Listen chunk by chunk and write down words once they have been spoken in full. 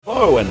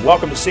Hello and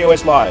welcome to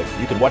COS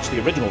Live. You can watch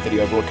the original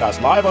video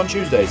broadcast live on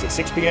Tuesdays at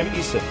 6 p.m.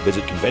 Eastern.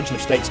 Visit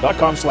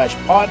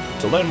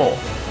conventionofstates.com/pod to learn more.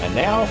 And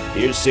now,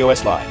 here's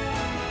COS Live.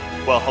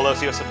 Well, hello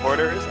COS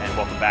supporters, and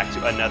welcome back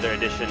to another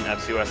edition of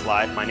COS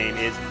Live. My name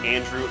is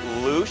Andrew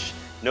Lush,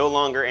 no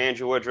longer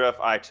Andrew Woodruff.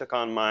 I took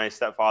on my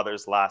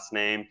stepfather's last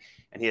name,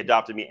 and he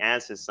adopted me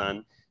as his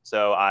son.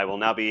 So I will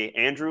now be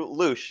Andrew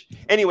Lush.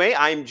 Anyway,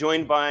 I'm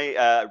joined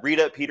by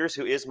Rita Peters,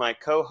 who is my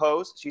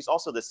co-host. She's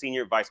also the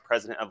Senior Vice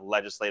President of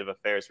Legislative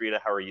Affairs.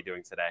 Rita, how are you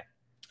doing today?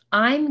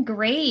 I'm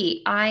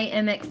great. I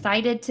am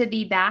excited to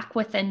be back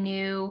with a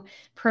new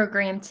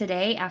program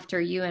today after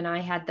you and I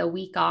had the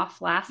week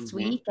off last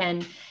week.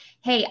 And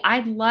hey,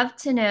 I'd love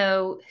to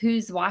know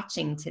who's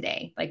watching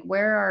today. Like,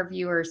 where are our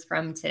viewers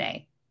from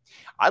today?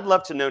 I'd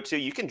love to know too.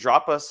 You can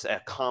drop us a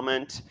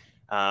comment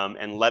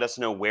and let us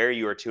know where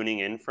you are tuning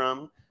in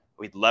from.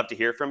 We'd love to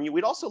hear from you.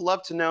 We'd also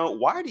love to know,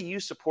 why do you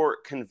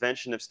support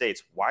Convention of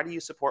States? Why do you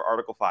support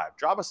Article 5?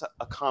 Drop us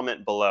a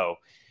comment below.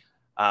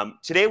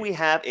 Today we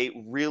have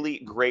a really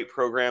great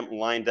program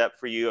lined up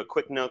for you. A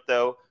quick note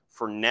though,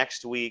 for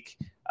next week,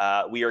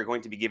 we are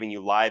going to be giving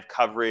you live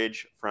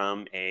coverage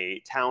from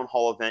a town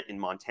hall event in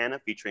Montana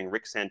featuring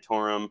Rick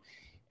Santorum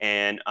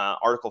and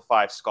Article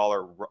 5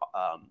 scholar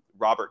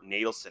Robert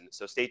Nadelson.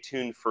 So stay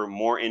tuned for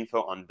more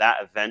info on that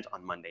event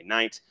on Monday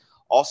night.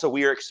 Also,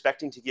 we are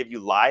expecting to give you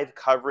live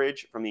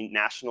coverage from the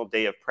National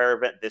Day of Prayer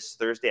event this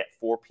Thursday at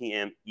 4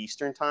 p.m.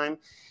 Eastern Time.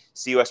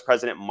 COS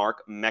President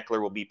Mark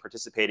Meckler will be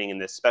participating in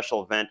this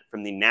special event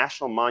from the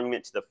National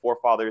Monument to the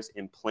Forefathers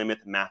in Plymouth,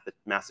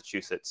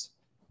 Massachusetts.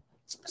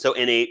 So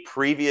in a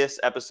previous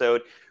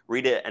episode,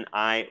 Rita and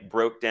I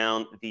broke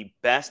down the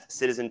best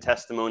citizen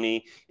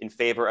testimony in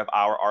favor of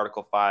our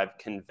Article 5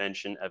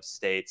 Convention of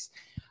States.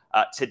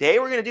 Today,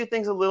 we're going to do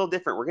things a little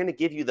different. We're going to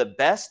give you the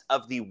best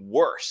of the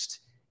worst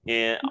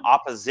in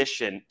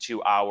opposition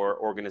to our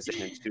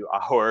organization, to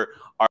our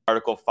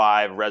Article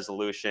 5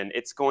 resolution.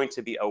 It's going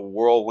to be a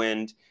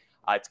whirlwind.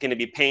 It's going to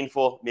be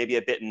painful, maybe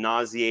a bit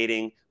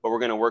nauseating, but we're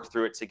going to work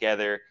through it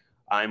together.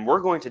 And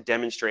we're going to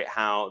demonstrate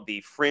how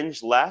the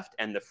fringe left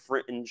and the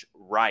fringe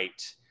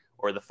right,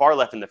 or the far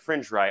left and the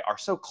fringe right, are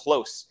so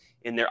close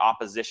in their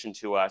opposition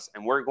to us.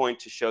 And we're going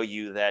to show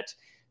you that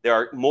there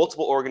are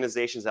multiple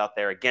organizations out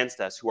there against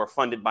us who are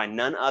funded by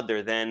none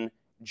other than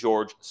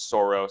George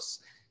Soros.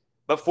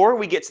 Before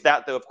we get to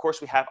that, though, of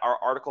course, we have our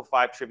Article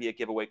 5 trivia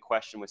giveaway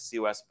question with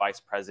COS Vice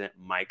President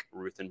Mike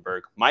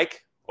Ruthenberg.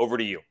 Mike, over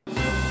to you.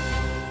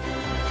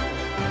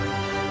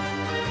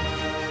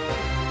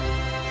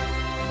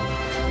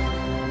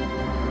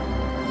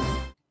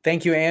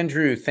 Thank you,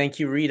 Andrew. Thank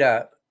you,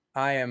 Rita.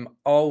 I am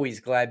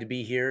always glad to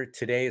be here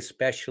today,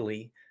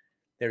 especially.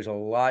 There's a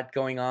lot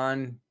going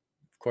on.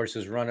 Of course,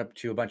 as run up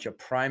to a bunch of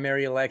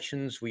primary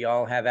elections, we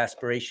all have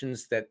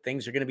aspirations that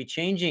things are going to be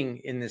changing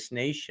in this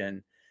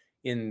nation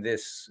in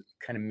this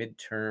kind of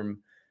midterm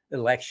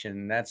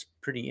election. That's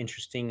pretty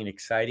interesting and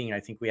exciting. I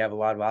think we have a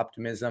lot of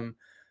optimism.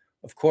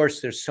 Of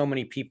course, there's so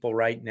many people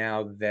right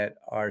now that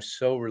are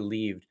so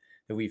relieved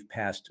that we've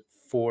passed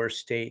 4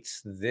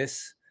 states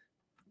this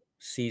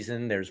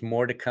season. There's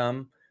more to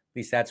come. At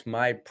least that's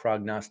my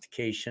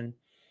prognostication.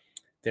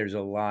 There's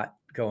a lot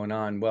going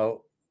on.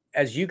 Well,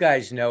 as you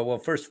guys know,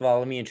 first of all,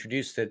 let me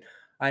introduce that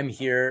I'm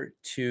here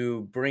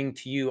to bring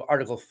to you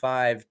Article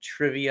 5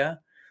 trivia.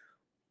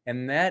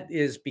 And that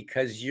is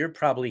because you're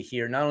probably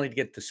here not only to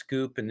get the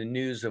scoop and the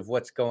news of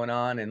what's going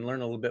on and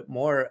learn a little bit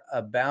more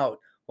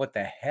about what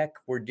the heck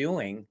we're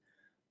doing,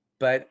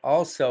 but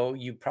also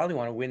you probably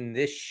want to win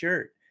this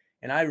shirt.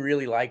 And I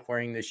really like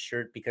wearing this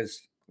shirt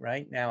because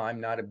right now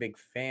I'm not a big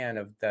fan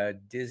of the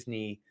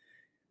Disney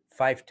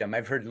fiefdom.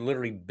 I've heard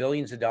literally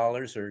billions of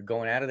dollars are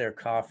going out of their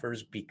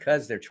coffers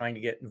because they're trying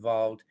to get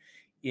involved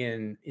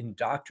in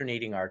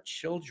indoctrinating our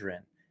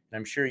children. And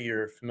I'm sure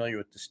you're familiar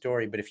with the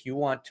story, but if you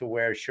want to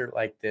wear a shirt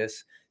like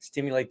this,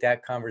 stimulate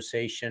that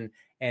conversation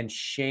and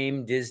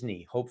shame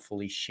Disney,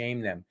 hopefully shame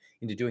them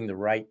into doing the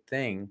right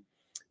thing,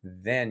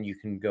 then you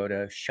can go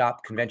to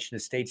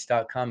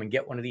shopconventionestates.com and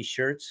get one of these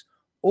shirts,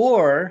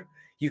 or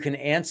you can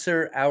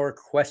answer our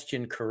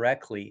question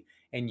correctly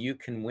and you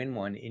can win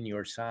one in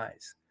your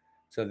size.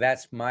 So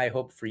that's my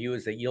hope for you,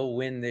 is that you'll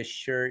win this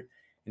shirt.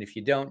 And if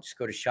you don't, just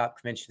go to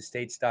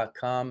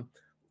shopconventionestates.com.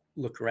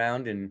 Look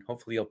around and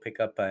hopefully you'll pick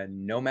up a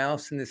No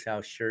Mouse in This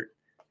House shirt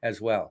as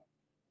well.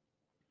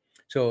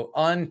 So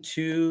on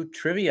to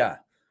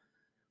trivia.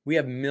 We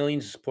have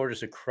millions of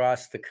supporters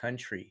across the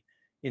country.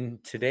 In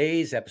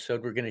today's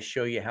episode, we're going to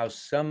show you how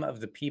some of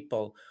the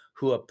people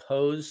who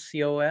oppose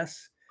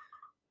COS,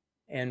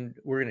 and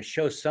we're going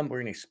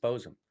to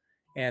expose them.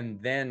 And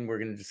then we're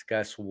going to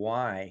discuss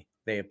why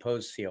they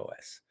oppose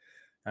COS.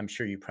 I'm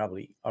sure you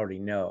probably already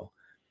know.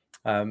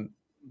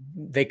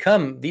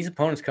 These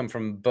opponents come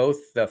from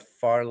both the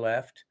far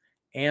left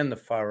and the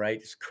far right.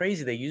 It's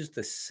crazy. They use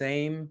the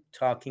same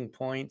talking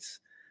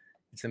points.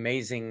 It's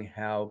amazing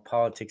how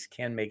politics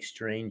can make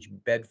strange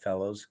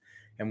bedfellows,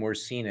 and we're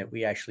seeing it.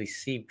 We actually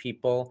see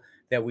people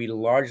that we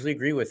largely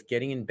agree with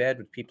getting in bed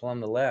with people on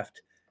the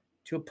left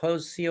to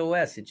oppose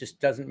COS. It just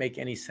doesn't make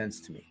any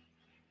sense to me.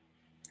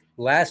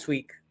 Last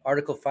week,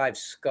 Article 5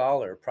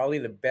 scholar, probably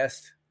the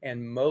best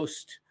and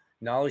most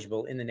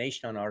knowledgeable in the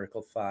nation on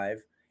Article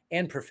 5,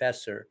 and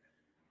professor,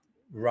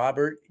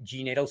 Robert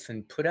G.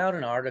 Nadelson, put out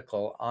an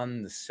article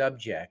on the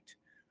subject,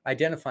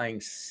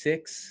 identifying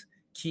 6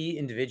 key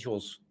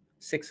individuals,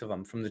 6 of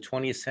them from the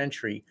 20th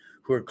century,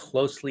 who are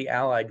closely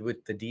allied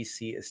with the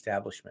DC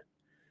establishment.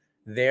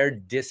 Their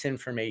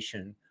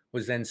disinformation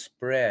was then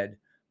spread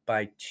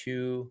by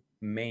 2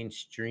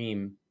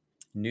 mainstream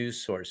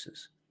news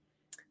sources.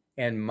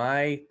 And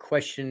my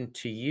question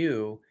to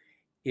you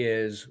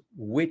is,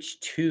 which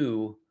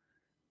 2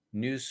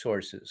 news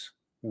sources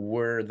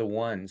were the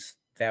ones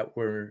that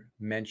were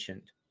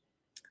mentioned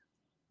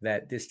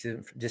that this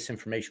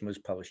disinformation was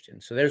published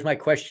in? So there's my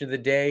question of the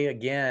day.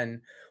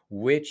 Again,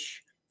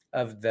 which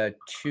of the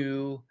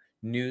 2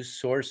 news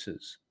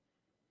sources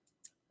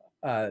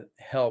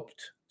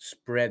helped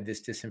spread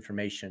this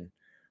disinformation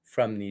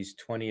from these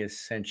 20th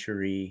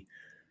century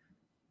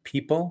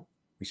people?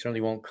 We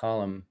certainly won't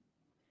call them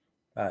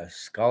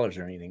scholars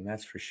or anything,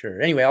 that's for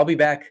sure. Anyway, I'll be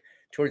back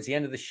towards the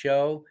end of the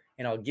show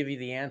and I'll give you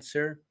the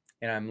answer,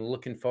 and I'm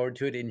looking forward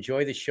to it.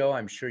 Enjoy the show.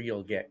 I'm sure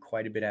you'll get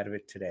quite a bit out of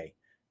it today.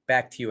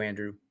 Back to you,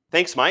 Andrew.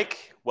 Thanks,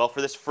 Mike. Well,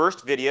 for this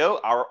first video,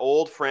 our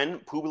old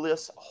friend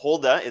Publius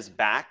Holda is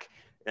back,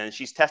 and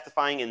she's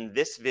testifying in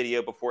this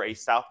video before a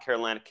South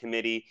Carolina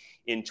committee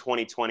in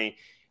 2020.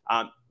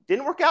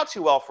 Didn't work out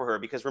too well for her,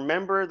 because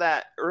remember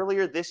that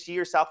earlier this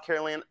year, South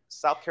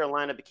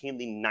Carolina became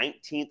the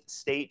 19th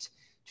state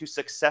to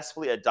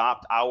successfully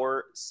adopt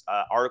our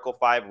Article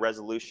 5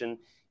 resolution.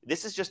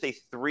 This is just a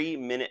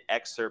 3-minute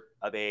excerpt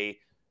of a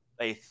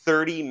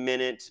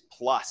 30-minute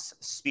plus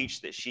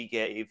speech that she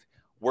gave.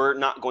 We're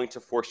not going to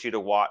force you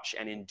to watch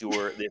and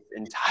endure this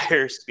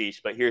entire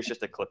speech, but here's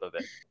just a clip of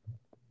it.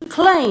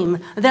 Claim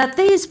that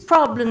these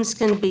problems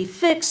can be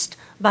fixed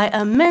by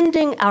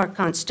amending our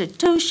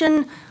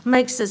Constitution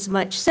makes as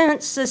much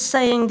sense as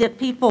saying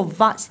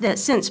that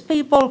since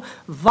people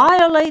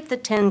violate the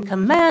 10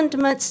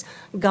 Commandments,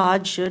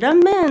 God should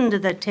amend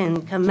the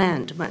 10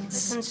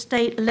 Commandments. And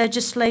state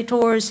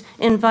legislators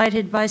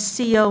invited by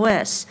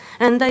COS,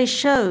 and they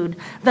showed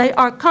they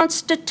are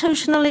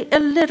constitutionally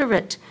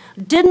illiterate,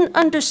 didn't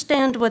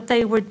understand what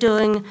they were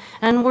doing,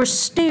 and were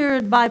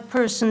steered by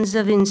persons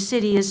of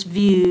insidious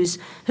views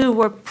who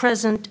were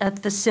present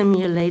at the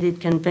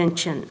simulated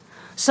convention.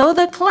 So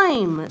the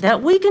claim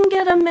that we can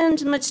get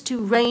amendments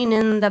to rein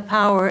in the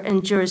power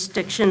and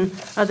jurisdiction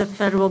of the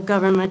federal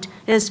government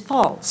is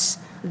false.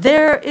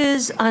 There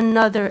is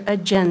another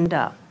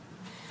agenda.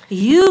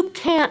 You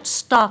can't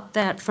stop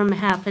that from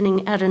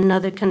happening at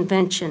another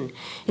convention.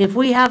 If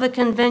we have a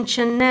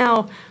convention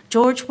now,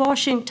 George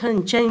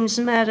Washington, James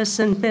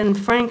Madison, Ben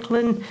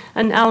Franklin,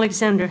 and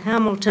Alexander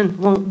Hamilton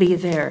won't be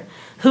there.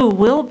 Who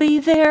will be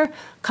there?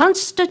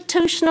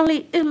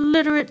 Constitutionally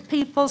illiterate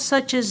people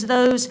such as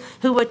those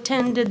who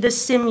attended the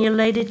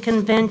simulated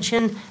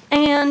convention,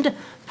 and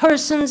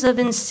persons of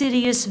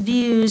insidious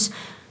views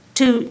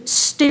to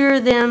steer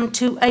them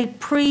to a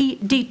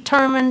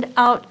predetermined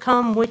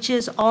outcome, which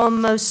is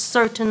almost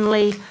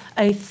certainly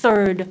a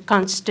third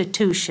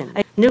constitution.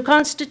 New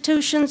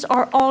constitutions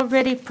are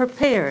already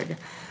prepared.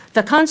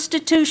 The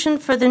Constitution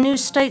for the new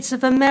states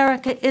of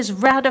America is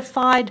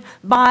ratified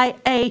by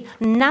a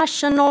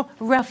national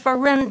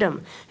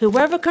referendum.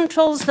 Whoever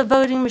controls the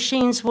voting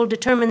machines will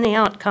determine the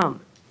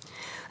outcome.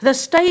 The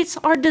states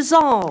are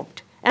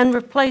dissolved and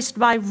replaced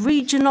by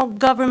regional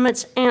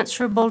governments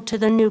answerable to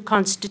the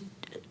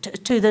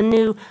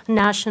new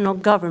national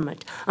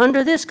government.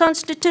 Under this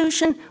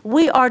Constitution,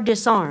 we are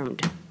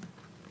disarmed.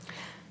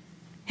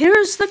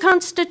 Here's the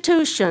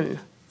Constitution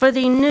for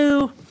the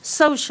new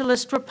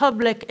socialist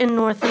republic in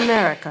North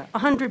America,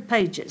 100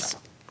 pages.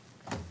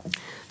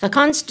 The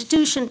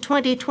Constitution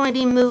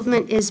 2020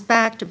 movement is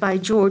backed by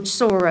George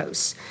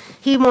Soros.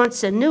 He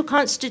wants a new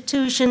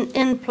constitution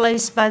in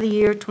place by the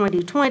year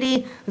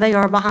 2020. They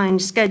are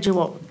behind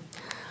schedule.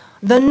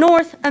 The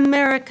North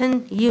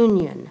American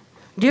Union.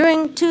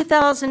 During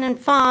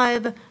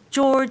 2005,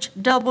 George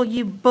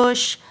W.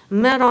 Bush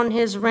met on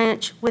his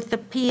ranch with the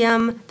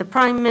PM, the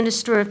Prime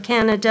Minister of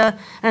Canada,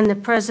 and the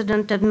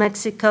President of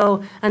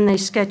Mexico, and they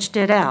sketched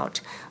it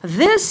out.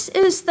 This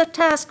is the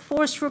task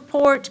force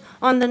report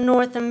on the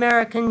North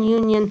American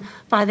Union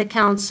by the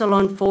Council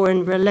on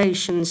Foreign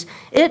Relations.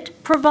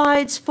 It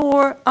provides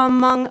for,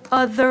 among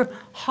other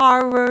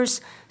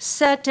horrors,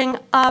 setting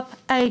up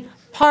a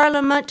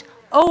parliament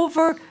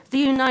over the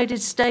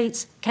United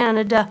States,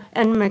 Canada,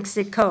 and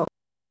Mexico.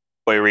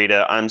 Boy,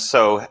 Rita, I'm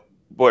so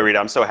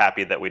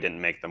happy that we didn't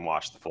make them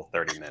watch the full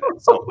 30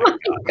 minutes. Oh my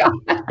God.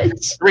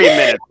 3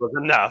 minutes was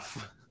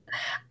enough.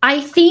 I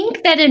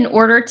think that in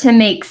order to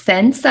make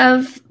sense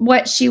of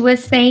what she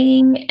was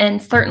saying, and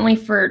certainly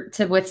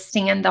to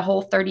withstand the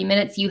whole 30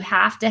 minutes, you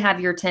have to have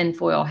your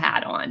tinfoil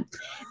hat on.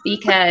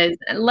 Because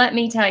let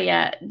me tell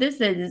you, this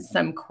is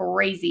some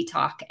crazy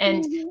talk.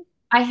 And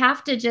I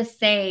have to just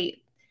say,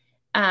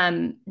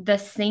 the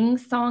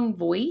sing-song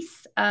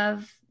voice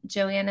of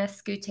Joanna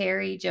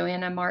Scuteri,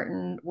 Joanna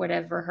Martin,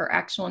 whatever her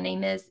actual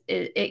name is,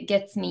 it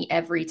gets me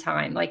every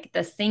time. Like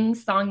the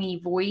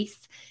sing-songy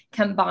voice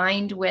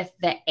combined with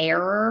the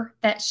error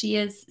that she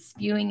is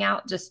spewing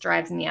out just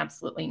drives me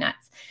absolutely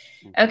nuts.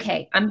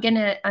 Okay, I'm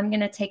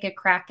gonna take a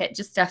crack at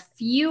just a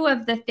few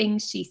of the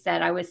things she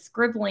said. I was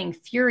scribbling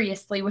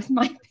furiously with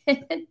my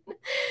pen.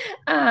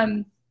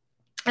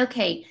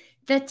 Okay,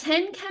 the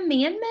 10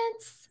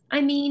 Commandments.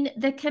 I mean,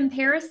 the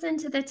comparison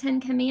to the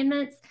 10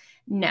 Commandments.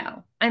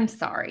 No, I'm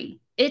sorry.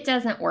 It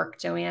doesn't work,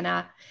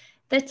 Joanna.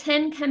 The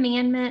 10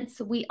 Commandments,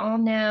 we all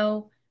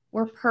know,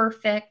 were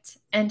perfect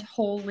and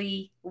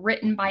holy,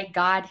 written by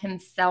God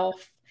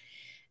himself.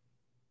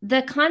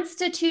 The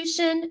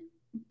Constitution,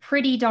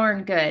 pretty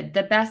darn good.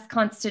 The best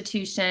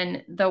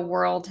Constitution the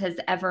world has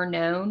ever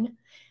known.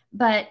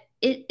 But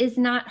it is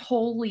not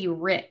holy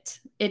writ.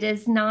 It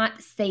is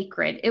not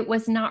sacred. It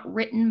was not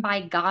written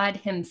by God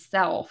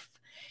himself.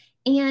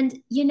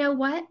 And you know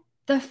what?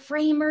 The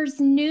framers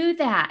knew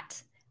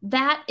that.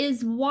 That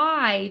is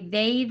why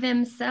they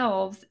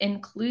themselves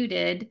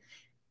included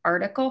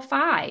Article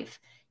 5.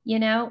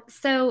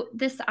 So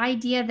this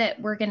idea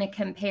that we're going to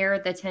compare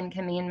the 10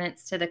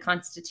 Commandments to the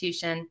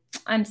Constitution,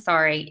 I'm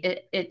sorry,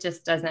 it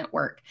just doesn't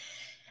work.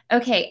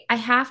 Okay, I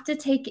have to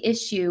take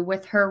issue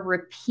with her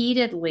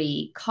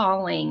repeatedly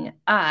calling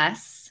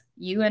us,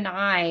 you and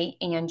I,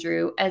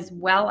 Andrew, as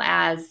well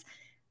as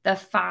the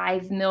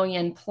 5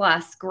 million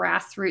plus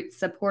grassroots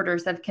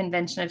supporters of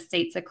Convention of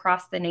States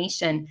across the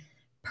nation,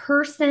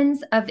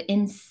 persons of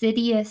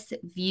insidious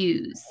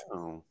views.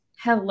 Oh.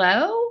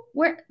 Hello?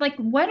 What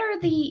are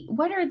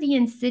the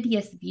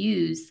insidious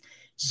views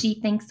she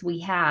thinks we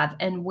have,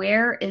 and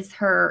where is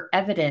her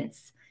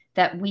evidence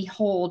that we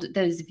hold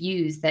those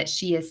views that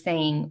she is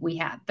saying we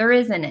have? There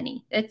isn't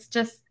any. It's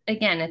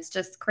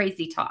just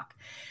crazy talk.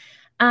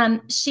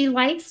 She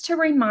likes to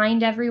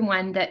remind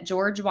everyone that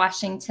George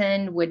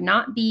Washington would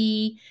not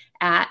be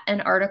at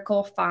an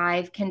Article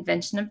 5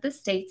 Convention of the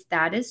States.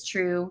 That is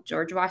true.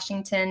 George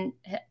Washington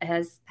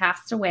has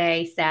passed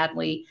away,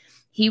 sadly.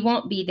 He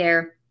won't be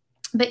there.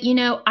 But,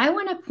 I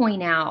want to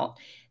point out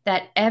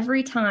that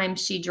every time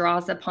she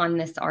draws upon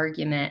this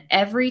argument,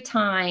 every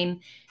time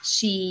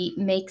she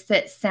makes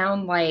it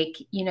sound like,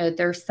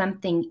 there's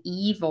something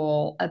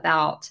evil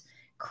about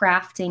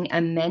crafting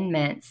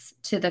amendments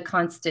to the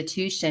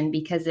Constitution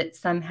because it's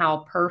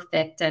somehow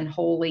perfect and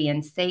holy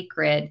and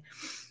sacred,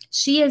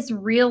 she is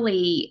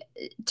really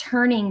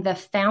turning the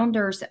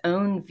founders'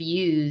 own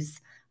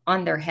views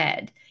on their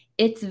head.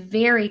 It's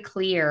very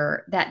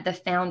clear that the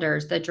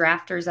founders, the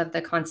drafters of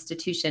the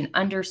Constitution,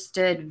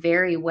 understood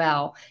very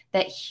well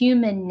that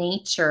human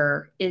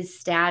nature is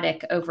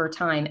static over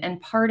time.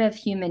 And part of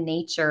human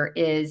nature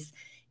is,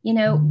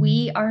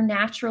 we are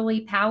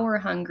naturally power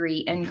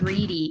hungry and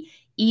greedy.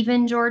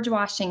 Even George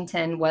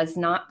Washington was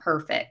not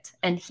perfect,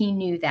 and he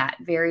knew that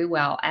very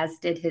well, as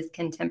did his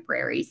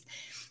contemporaries.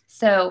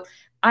 So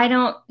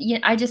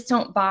I just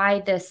don't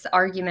buy this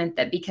argument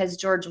that because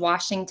George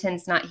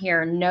Washington's not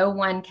here, no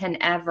one can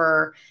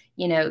ever,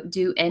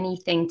 do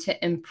anything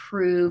to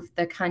improve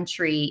the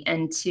country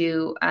and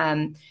to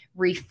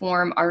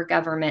reform our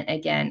government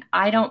again.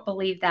 I don't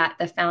believe that.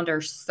 The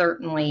founders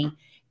certainly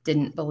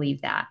didn't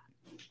believe that.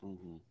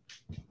 Mm-hmm.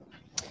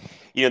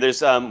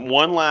 There's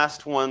one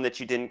last one that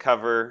you didn't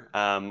cover.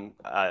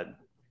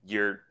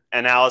 Your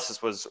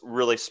analysis was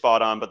really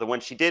spot on, but the one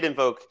she did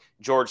invoke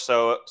George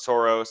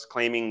Soros,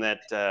 claiming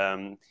that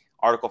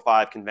Article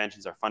 5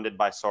 conventions are funded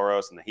by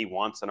Soros and that he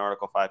wants an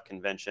Article 5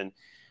 convention,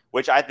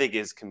 which I think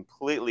is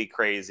completely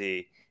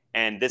crazy.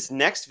 And this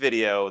next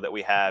video that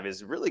we have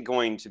is really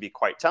going to be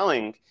quite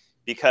telling,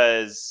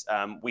 because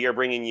we are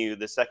bringing you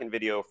the second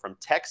video from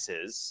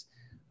Texas,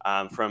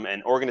 from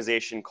an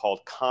organization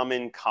called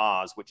Common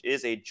Cause, which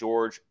is a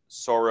George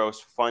Soros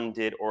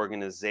funded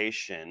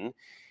organization.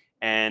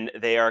 And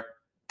they are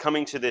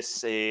coming to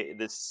this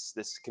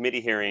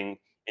committee hearing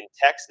in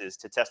Texas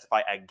to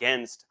testify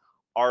against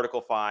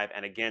Article 5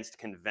 and against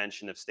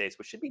Convention of States,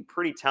 which should be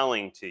pretty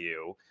telling to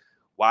you.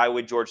 Why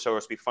would George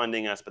Soros be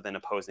funding us but then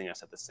opposing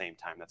us at the same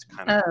time? That's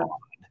kind of odd.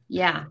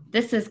 Yeah,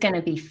 this is going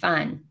to be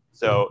fun.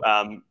 So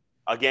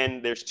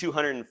again, there's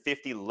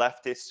 250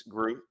 leftist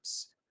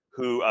groups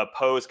who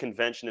oppose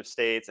Convention of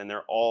States, and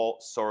they're all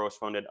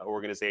Soros-funded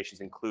organizations,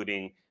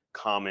 including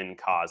Common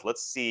Cause.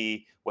 Let's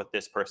see what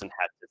this person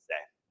had to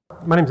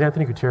say. My name is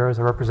Anthony Gutierrez.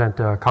 I represent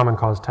Common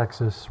Cause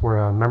Texas. We're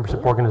a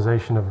membership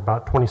organization of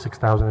about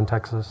 26,000 in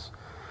Texas.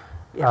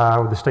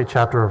 With the state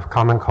chapter of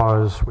Common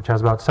Cause, which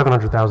has about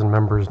 700,000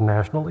 members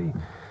nationally.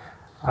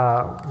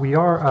 We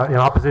are in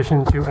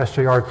opposition to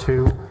SJR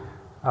 2.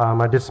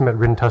 I did submit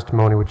written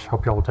testimony, which I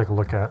hope y'all will take a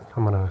look at.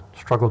 I'm going to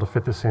struggle to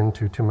fit this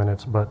into 2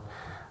 minutes, but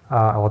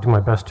I will do my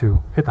best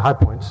to hit the high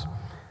points.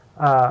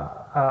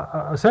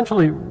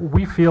 Essentially,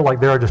 we feel like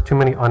there are just too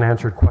many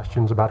unanswered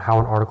questions about how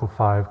an Article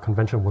 5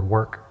 convention would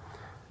work.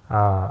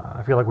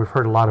 I feel like we've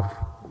heard a lot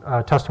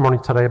of testimony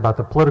today about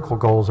the political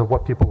goals of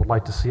what people would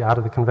like to see out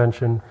of the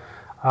convention.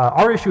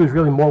 Our issue is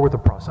really more with the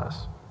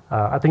process.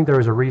 I think there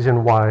is a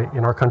reason why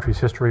in our country's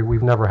history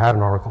we've never had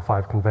an Article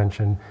 5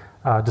 convention.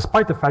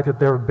 despite the fact that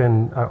there have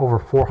been over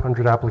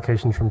 400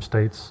 applications from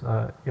states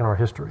in our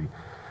history.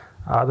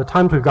 The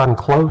times we've gotten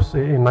close,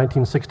 in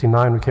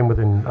 1969 we came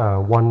within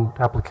one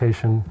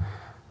application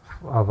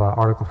of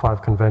Article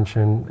 5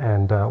 convention,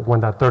 and when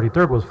that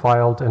 33rd was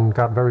filed and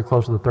got very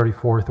close to the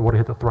 34th, it would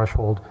have hit the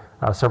threshold.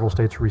 Several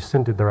states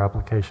rescinded their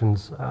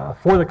applications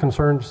for the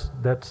concerns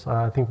that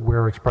I think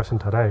we're expressing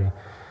today,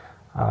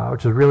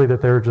 which is really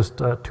that there are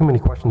just too many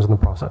questions in the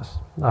process.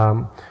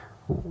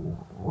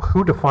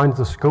 Who defines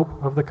the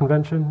scope of the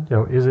convention?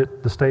 Is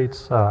it the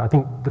states? I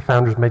think the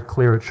founders made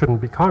clear it shouldn't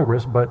be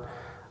Congress, but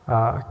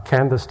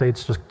can the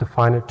states just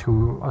define it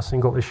to a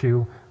single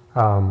issue?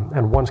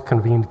 And once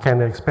convened, can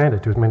they expand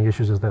it to as many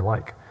issues as they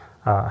like?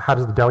 How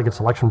does the delegate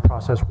selection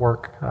process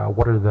work?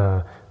 What are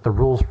the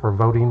rules for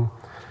voting?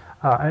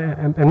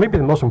 And maybe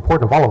the most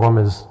important of all of them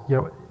is,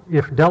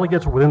 if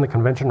delegates within the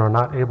convention are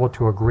not able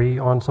to agree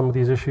on some of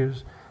these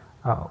issues,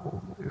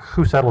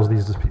 who settles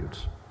these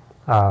disputes?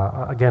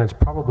 Again, it's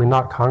probably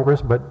not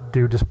Congress, but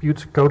do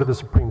disputes go to the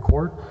Supreme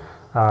Court?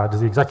 Does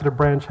the executive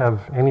branch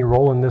have any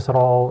role in this at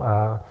all?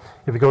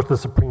 If it goes to the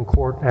Supreme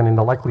Court, and in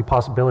the likely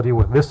possibility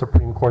with this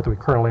Supreme Court that we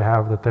currently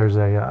have that there's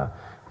a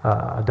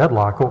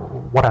deadlock,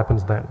 what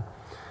happens then?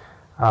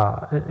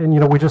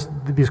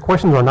 And these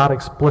questions are not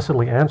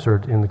explicitly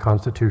answered in the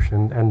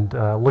Constitution, and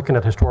looking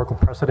at historical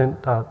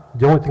precedent,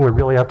 the only thing we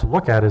really have to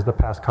look at is the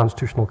past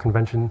Constitutional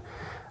Convention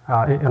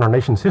in our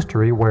nation's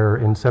history, where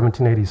in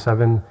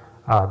 1787,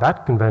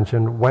 that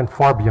convention went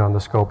far beyond the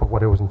scope of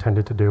what it was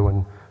intended to do,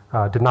 and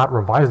did not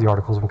revise the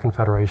Articles of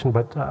Confederation,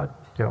 but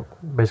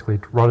basically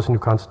wrote us a new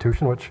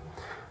constitution, which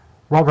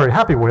we're all very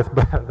happy with,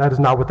 but that is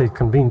not what they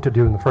convened to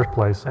do in the first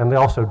place. And they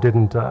also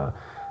didn't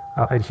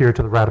adhere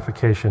to the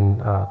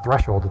ratification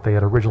threshold that they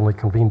had originally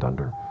convened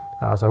under.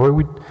 So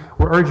we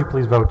urge you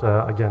please vote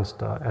against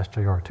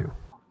SJR 2.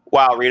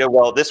 Wow, Rita.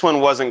 Well, this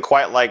one wasn't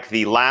quite like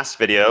the last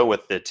video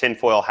with the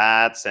tinfoil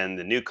hats and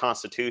the new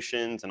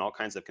constitutions and all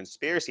kinds of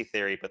conspiracy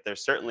theory, but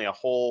there's certainly a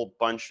whole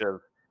bunch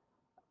of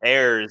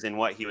errors in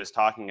what he was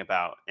talking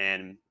about.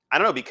 And I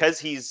don't know, because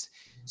he's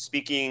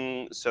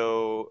speaking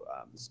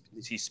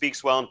he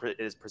speaks well and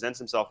presents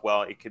himself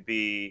well, it could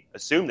be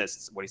assumed that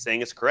what he's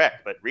saying is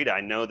correct. But Rita,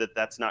 I know that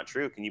that's not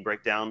true. Can you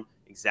break down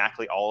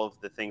exactly all of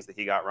the things that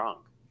he got wrong?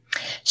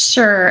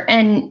 Sure.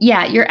 And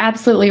yeah, you're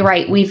absolutely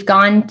right. We've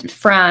gone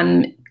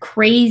from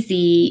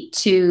crazy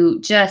to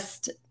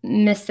just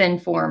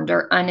misinformed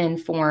or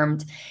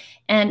uninformed.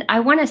 And I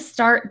want to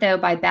start, though,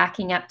 by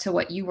backing up to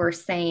what you were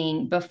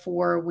saying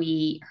before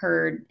we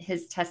heard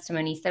his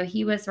testimony. So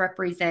he was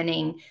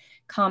representing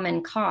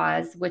Common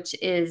Cause, which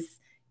is,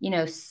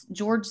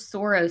 George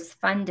Soros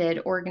funded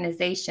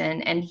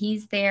organization. And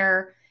he's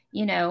there,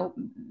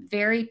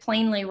 very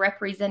plainly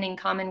representing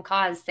Common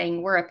Cause,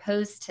 saying we're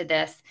opposed to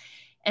this.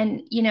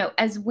 And,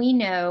 as we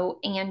know,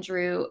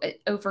 Andrew,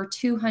 over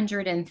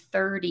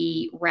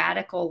 230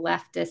 radical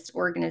leftist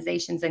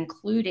organizations,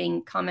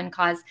 including Common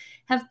Cause,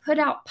 have put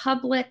out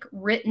public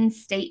written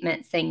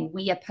statements saying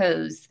we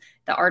oppose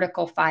the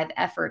Article 5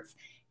 efforts.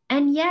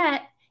 And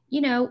yet,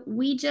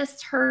 we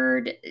just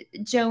heard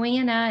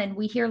Joanna, and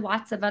we hear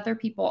lots of other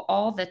people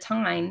all the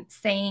time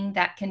saying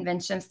that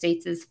Convention of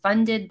States is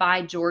funded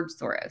by George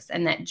Soros,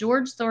 and that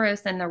George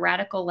Soros and the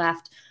radical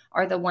left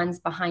are the ones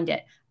behind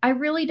it. I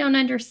really don't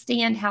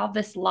understand how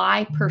this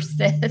lie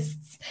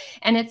persists.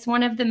 And it's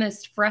one of the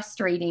most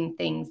frustrating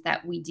things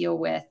that we deal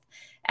with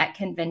at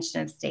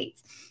Convention of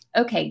States.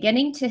 Okay,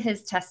 getting to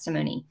his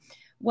testimony.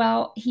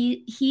 Well,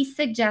 he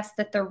suggests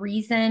that the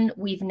reason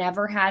we've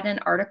never had an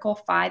Article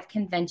 5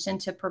 convention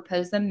to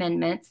propose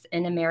amendments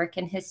in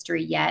American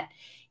history yet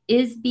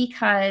is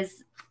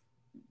because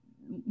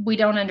we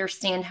don't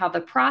understand how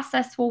the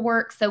process will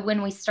work. So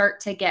when we start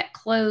to get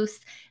close,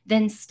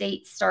 then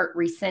states start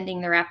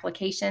rescinding their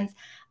applications.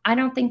 I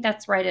don't think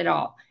that's right at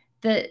all.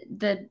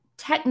 The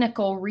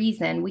technical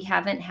reason we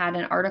haven't had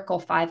an Article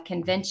 5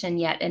 convention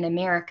yet in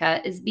America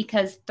is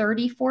because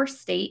 34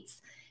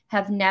 states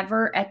have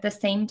never at the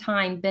same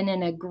time been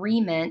in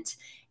agreement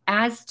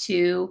as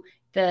to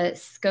the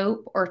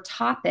scope or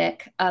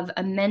topic of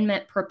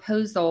amendment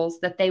proposals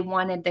that they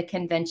wanted the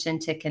convention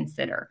to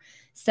consider.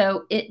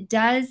 So it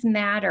does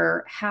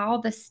matter how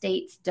the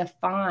states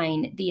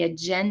define the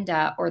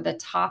agenda or the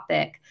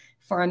topic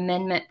for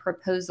amendment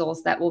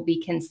proposals that will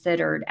be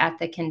considered at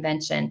the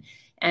convention.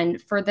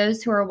 And for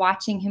those who are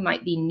watching who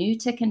might be new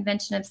to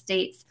Convention of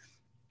States,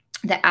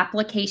 the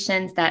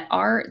applications that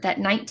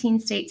 19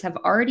 states have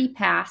already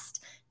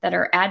passed that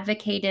are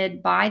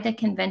advocated by the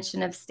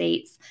Convention of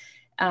States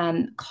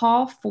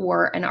call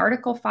for an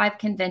Article 5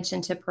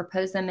 convention to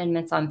propose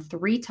amendments on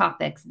 3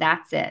 topics.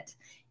 That's it.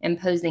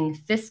 Imposing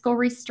fiscal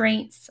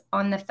restraints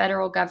on the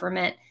federal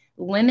government,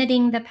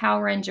 limiting the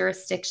power and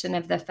jurisdiction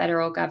of the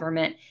federal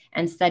government,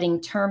 and setting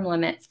term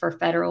limits for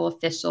federal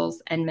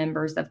officials and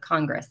members of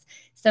Congress.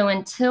 So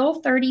until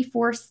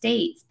 34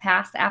 states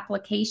pass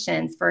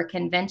applications for a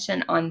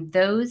convention on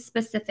those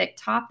specific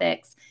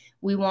topics,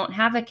 we won't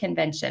have a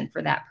convention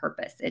for that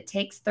purpose. It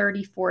takes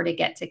 34 to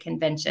get to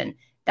convention.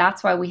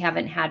 That's why we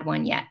haven't had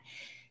one yet.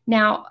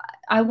 Now,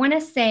 I want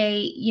to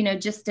say,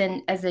 just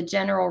as a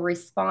general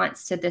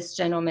response to this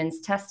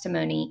gentleman's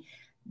testimony,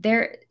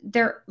 there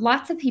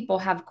lots of people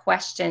have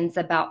questions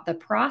about the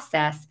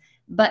process,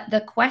 but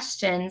the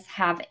questions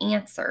have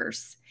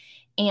answers.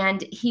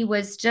 And he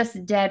was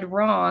just dead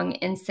wrong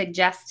in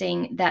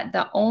suggesting that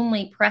the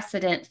only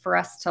precedent for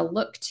us to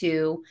look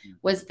to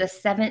was the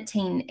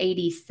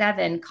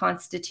 1787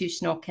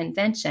 Constitutional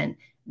Convention.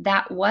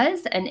 That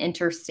was an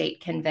interstate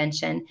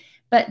convention,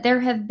 but there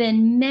have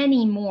been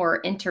many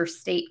more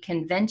interstate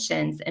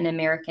conventions in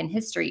American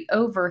history,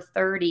 over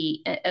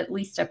 30, at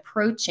least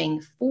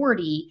approaching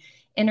 40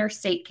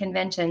 interstate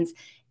conventions,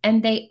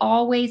 and they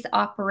always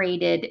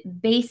operated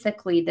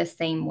basically the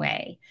same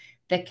way.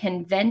 The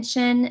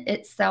convention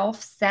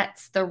itself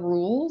sets the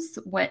rules.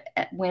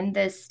 When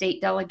the state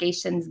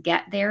delegations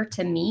get there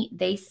to meet,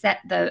 they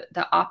set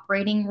the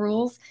operating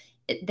rules.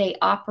 They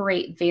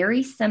operate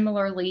very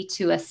similarly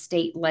to a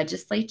state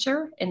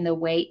legislature in the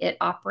way it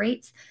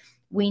operates.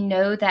 We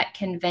know that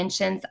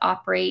conventions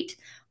operate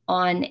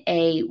on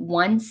a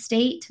one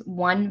state,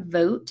 one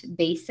vote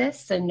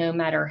basis. So no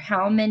matter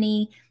how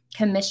many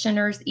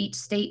commissioners each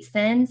state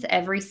sends,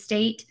 every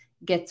state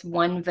gets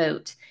one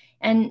vote.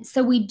 And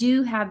so we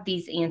do have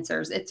these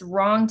answers. It's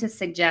wrong to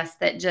suggest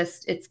that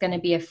just it's going to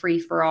be a free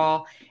for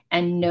all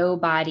and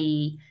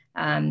nobody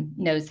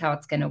knows how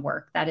it's going to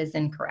work. That is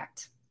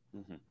incorrect.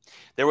 Mm-hmm.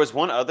 There was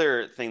one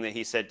other thing that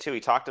he said too. He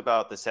talked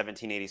about the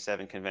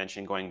 1787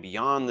 convention going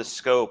beyond the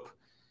scope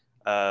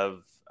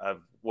of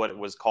what it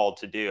was called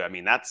to do. I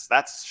mean,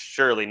 that's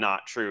surely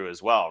not true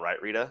as well,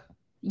 right, Rita?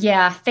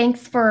 Yeah,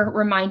 thanks for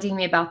reminding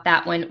me about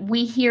that one.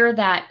 We hear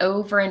that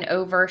over and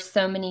over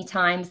so many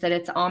times that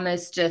it's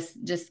almost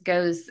just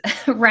goes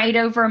right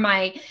over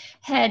my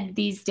head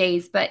these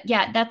days. But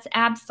yeah, that's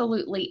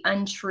absolutely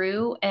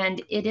untrue.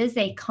 And it is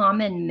a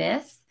common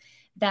myth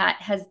that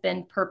has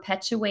been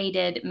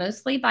perpetuated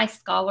mostly by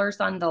scholars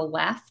on the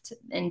left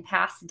in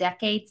past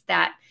decades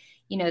that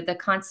the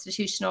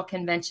Constitutional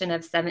Convention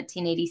of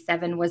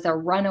 1787 was a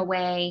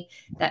runaway,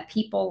 that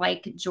people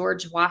like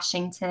George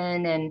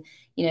Washington and,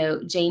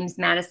 James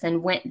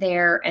Madison went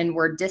there and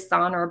were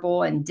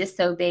dishonorable and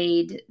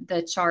disobeyed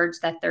the charge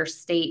that their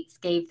states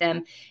gave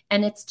them.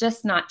 And it's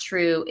just not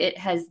true. It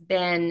has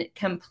been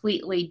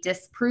completely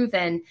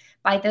disproven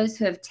by those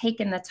who have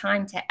taken the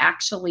time to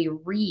actually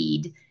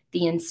read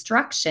the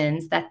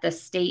instructions that the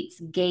states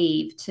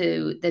gave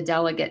to the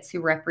delegates who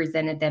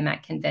represented them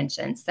at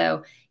convention.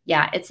 So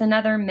yeah, it's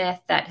another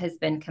myth that has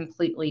been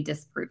completely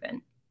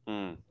disproven.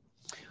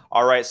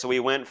 All right, so we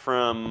went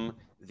from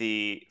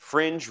the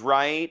fringe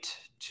right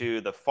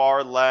to the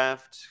far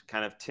left,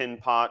 kind of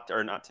tinfoil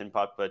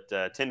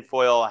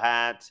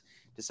hat,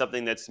 to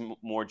something that's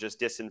more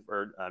just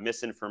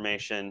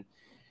misinformation.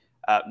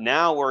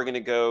 Now we're going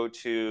to go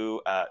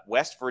to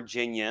West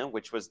Virginia,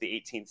 which was the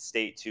 18th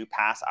state to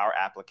pass our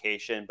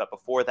application. But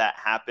before that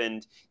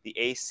happened, the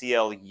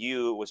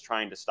ACLU was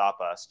trying to stop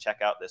us.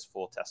 Check out this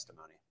full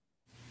testimony.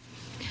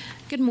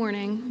 Good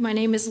morning. My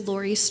name is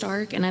Lori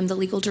Stark, and I'm the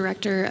legal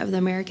director of the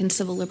American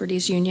Civil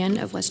Liberties Union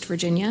of West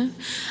Virginia.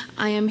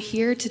 I am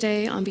here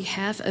today on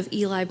behalf of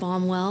Eli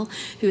Baumwell,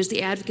 who is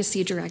the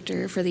advocacy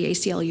director for the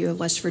ACLU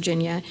of West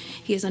Virginia.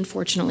 He is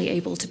unfortunately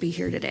able to be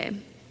here today.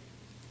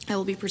 I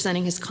will be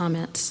presenting his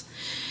comments.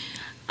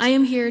 I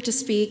am here to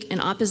speak in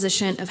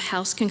opposition of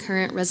House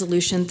Concurrent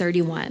Resolution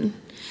 31.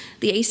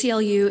 The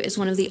ACLU is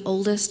one of the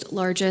oldest,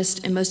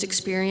 largest, and most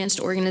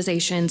experienced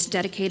organizations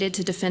dedicated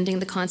to defending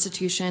the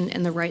Constitution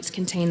and the rights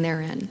contained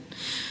therein.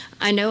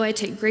 I know I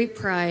take great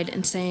pride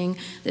in saying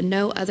that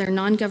no other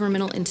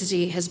non-governmental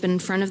entity has been in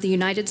front of the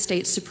United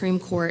States Supreme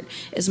Court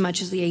as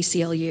much as the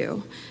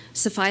ACLU.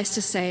 Suffice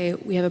to say,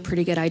 we have a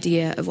pretty good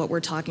idea of what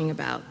we're talking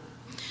about.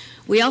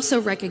 We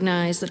also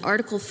recognize that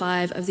Article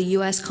 5 of the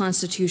U.S.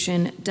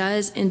 Constitution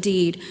does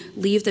indeed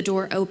leave the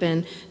door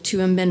open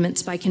to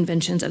amendments by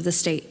conventions of the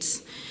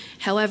states.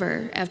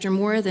 However, after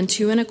more than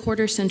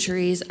 2¼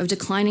 centuries of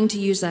declining to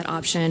use that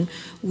option,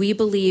 we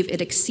believe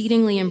it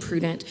exceedingly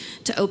imprudent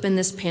to open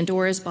this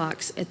Pandora's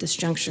box at this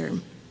juncture.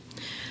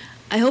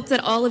 I hope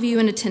that all of you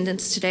in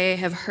attendance today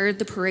have heard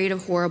the parade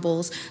of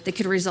horribles that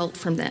could result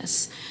from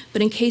this.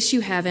 But in case you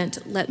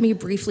haven't, let me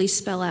briefly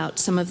spell out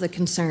some of the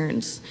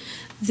concerns.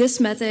 This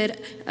method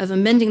of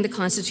amending the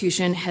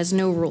Constitution has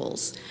no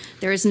rules.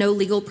 There is no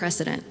legal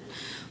precedent.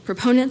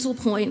 Proponents will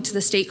point to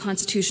the state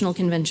constitutional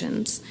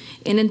conventions.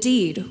 And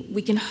indeed,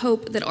 we can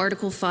hope that an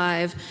Article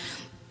 5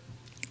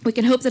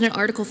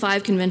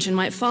 convention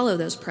might follow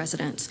those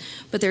precedents,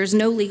 but there is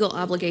no legal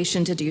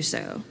obligation to do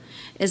so.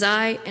 As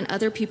I and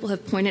other people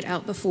have pointed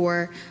out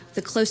before,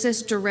 the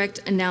closest direct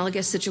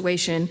analogous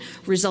situation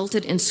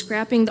resulted in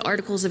scrapping the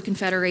Articles of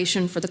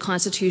Confederation for the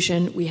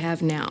Constitution we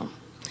have now.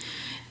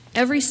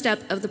 Every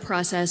step of the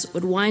process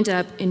would wind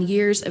up in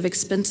years of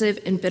expensive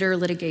and bitter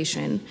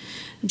litigation.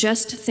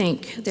 Just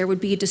think, there would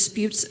be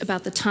disputes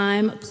about the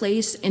time,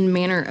 place, and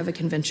manner of a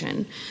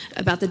convention,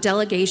 about the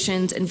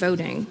delegations and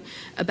voting,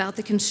 about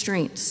the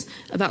constraints,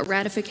 about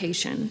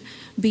ratification.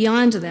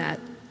 Beyond that,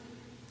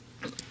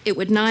 It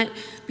would not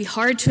be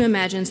hard to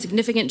imagine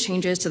significant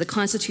changes to the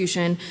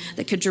Constitution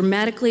that could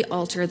dramatically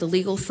alter the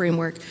legal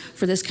framework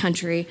for this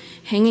country,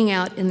 hanging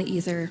out in the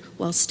ether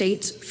while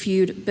states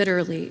feud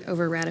bitterly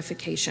over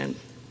ratification.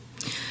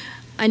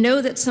 I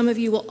know that some of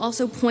you will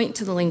also point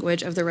to the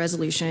language of the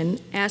resolution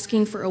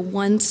asking for a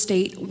one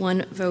state,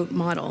 one vote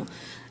model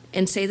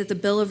and say that the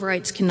Bill of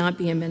Rights cannot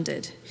be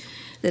amended,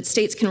 that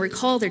states can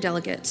recall their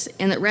delegates,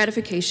 and that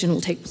ratification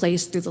will take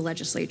place through the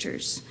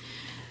legislatures.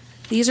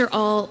 These are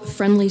all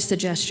friendly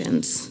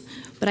suggestions,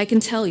 but I can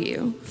tell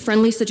you,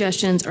 friendly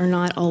suggestions are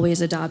not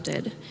always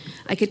adopted.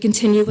 I could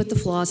continue with the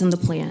flaws in the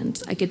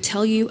plans. I could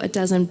tell you a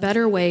dozen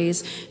better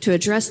ways to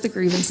address the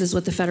grievances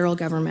with the federal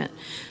government,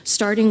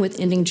 starting with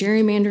ending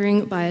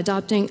gerrymandering by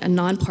adopting a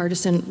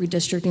nonpartisan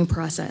redistricting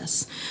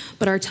process.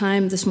 But our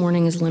time this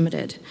morning is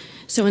limited.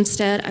 So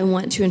instead, I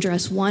want to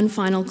address one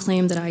final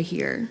claim that I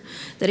hear,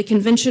 that a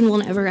convention will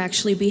never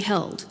actually be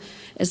held.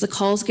 As the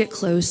calls get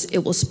close, it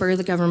will spur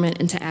the government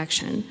into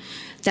action.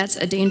 That's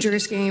a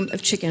dangerous game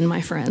of chicken, my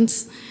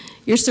friends.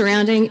 You're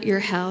surrounding your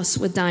house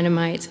with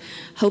dynamite,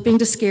 hoping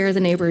to scare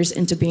the neighbors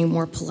into being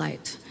more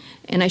polite.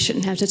 And I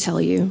shouldn't have to tell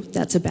you,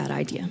 that's a bad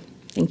idea.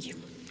 Thank you.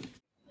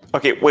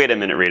 Okay, wait a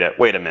minute, Rita.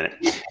 Wait a minute.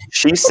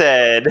 She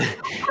said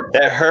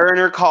that her and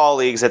her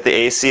colleagues at the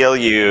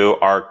ACLU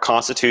are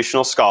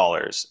constitutional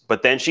scholars,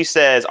 but then she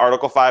says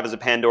Article 5 is a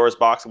Pandora's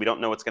box and we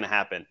don't know what's going to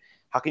happen.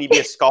 How can you be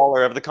a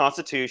scholar of the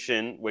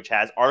Constitution, which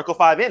has Article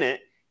 5 in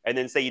it, and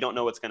then say you don't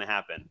know what's going to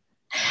happen?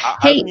 How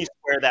can you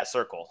square that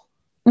circle?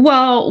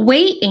 Well,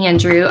 wait,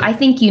 Andrew. I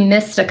think you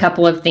missed a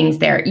couple of things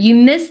there. You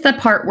missed the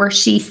part where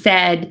she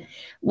said,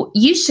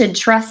 you should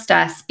trust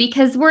us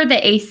because we're the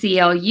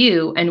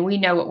ACLU and we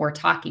know what we're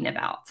talking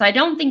about. So I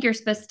don't think you're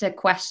supposed to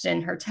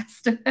question her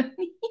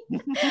testimony.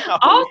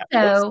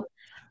 Also,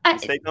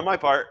 mistake on my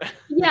part.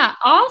 Yeah.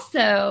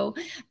 Also,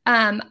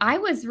 I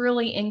was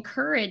really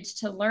encouraged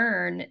to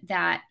learn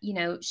that,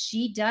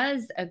 she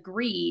does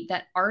agree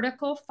that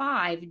Article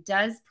 5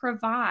 does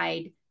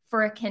provide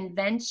for a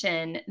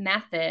convention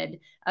method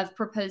of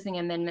proposing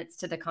amendments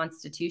to the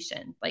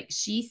Constitution. Like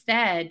she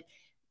said,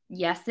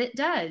 yes, it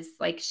does.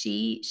 Like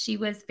she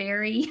was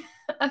very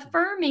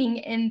affirming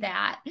in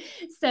that.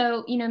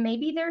 So,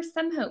 maybe there's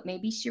some hope.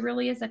 Maybe she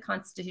really is a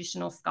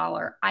constitutional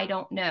scholar. I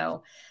don't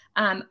know.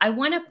 I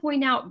want to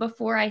point out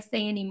before I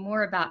say any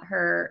more about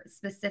her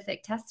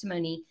specific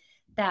testimony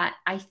that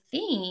I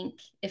think,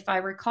 if I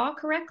recall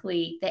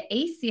correctly, the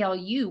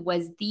ACLU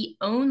was the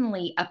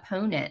only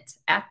opponent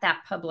at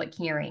that public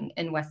hearing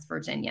in West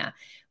Virginia.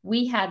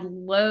 We had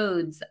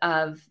loads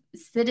of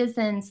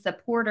citizen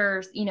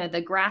supporters,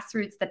 the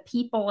grassroots, the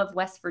people of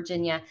West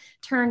Virginia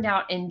turned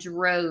out in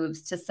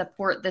droves to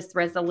support this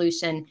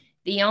resolution.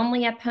 The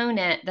only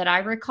opponent that I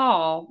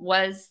recall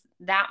was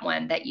that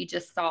one that you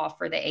just saw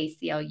for the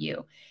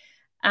ACLU.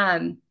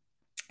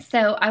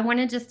 So I want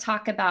to just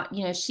talk about,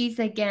 she's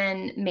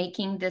again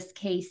making this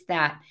case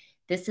that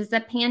this is a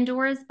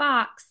Pandora's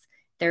box.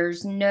 There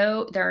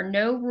are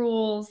no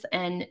rules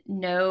and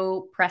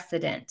no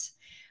precedent.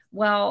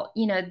 Well,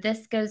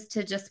 this goes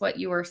to just what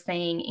you were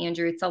saying,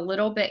 Andrew. It's a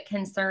little bit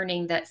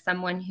concerning that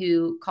someone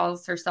who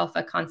calls herself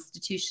a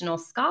constitutional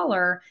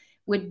scholar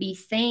would be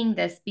saying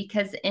this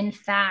because, in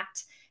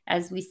fact,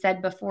 as we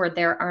said before,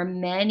 there are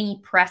many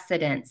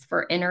precedents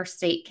for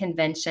interstate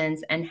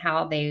conventions and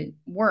how they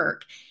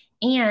work.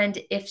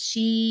 And if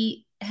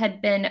she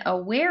had been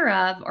aware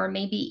of, or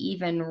maybe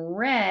even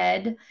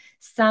read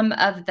some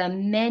of the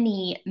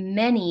many,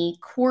 many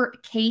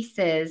court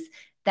cases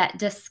that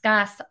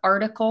discuss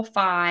Article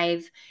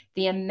 5,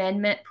 the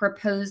amendment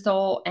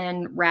proposal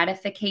and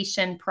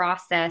ratification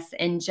process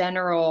in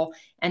general,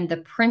 and the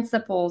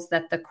principles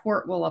that the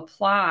court will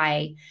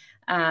apply,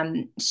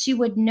 she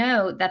would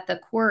know that the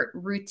court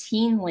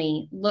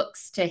routinely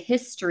looks to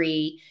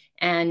history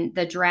and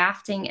the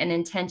drafting and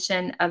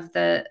intention of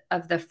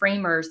the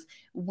framers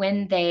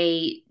when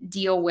they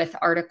deal with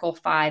Article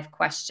 5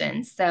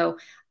 questions. So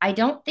I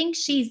don't think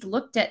she's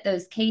looked at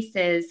those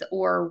cases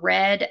or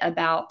read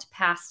about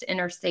past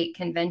interstate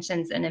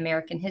conventions in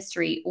American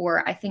history,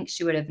 or I think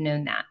she would have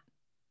known that.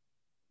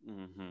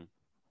 Mm-hmm.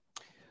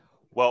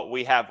 Well,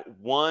 we have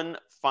one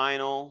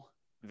final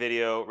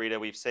video, Rita.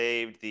 We've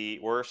saved the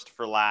worst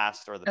for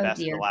last, or the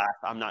best for last.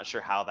 I'm not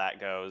sure how that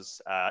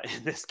goes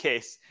in this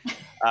case,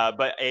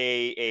 but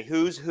a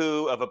who's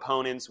who of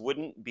opponents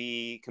wouldn't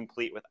be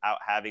complete without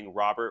having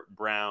Robert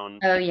Brown,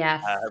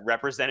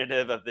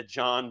 representative of the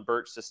John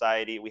Birch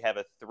Society. We have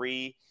a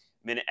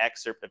 3-minute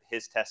excerpt of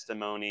his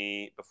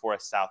testimony before a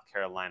South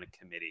Carolina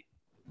committee.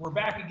 We're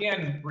back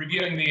again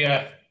reviewing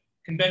the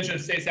Convention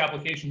of States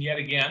application yet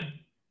again.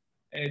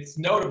 It's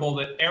notable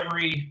that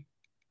every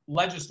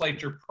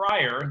legislature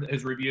prior that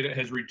has reviewed it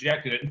has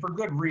rejected it, and for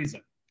good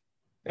reason.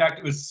 In fact,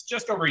 it was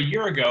just over a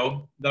year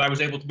ago that I was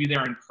able to be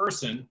there in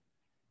person,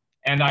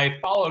 and I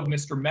followed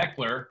Mr.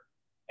 Meckler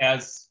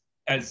as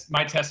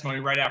my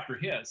testimony right after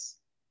his.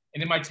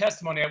 And in my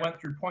testimony, I went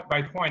through point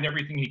by point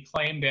everything he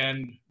claimed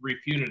and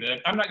refuted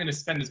it. I'm not going to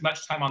spend as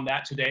much time on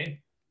that today,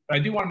 but I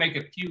do want to make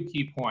a few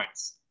key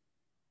points.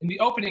 In the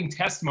opening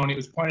testimony, it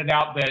was pointed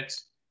out that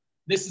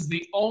This is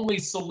the only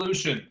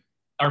solution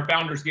our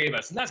founders gave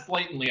us. And that's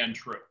blatantly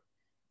untrue.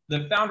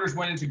 The founders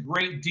went into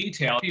great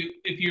detail.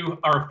 If you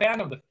are a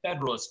fan of the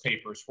Federalist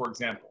Papers, for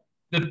example,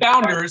 the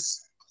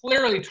founders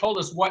clearly told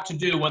us what to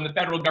do when the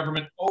federal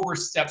government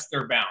oversteps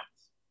their bounds.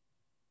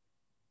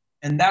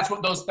 And that's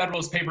what those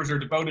Federalist Papers are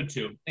devoted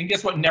to. And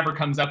guess what never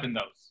comes up in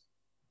those?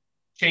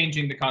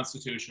 Changing the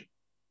Constitution.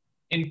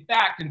 In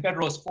fact, in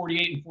Federalist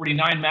 48 and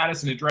 49,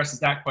 Madison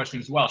addresses that question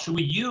as well. Should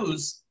we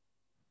use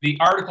the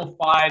Article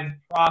 5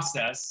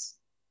 process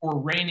for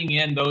reining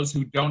in those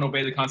who don't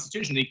obey the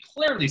Constitution? He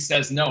clearly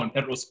says no in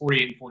Federalist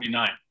 48 and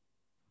 49.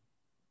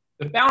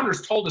 The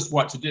founders told us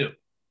what to do.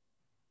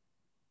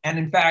 And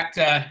in fact,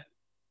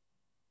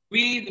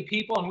 we, the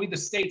people, and we, the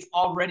states,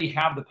 already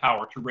have the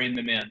power to rein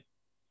them in.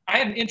 I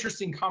had an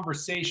interesting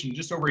conversation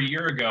just over a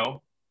year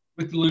ago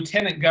with the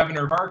Lieutenant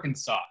Governor of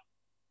Arkansas.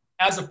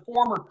 As a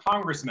former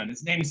congressman,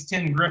 his name is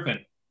Tim Griffin.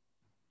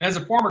 As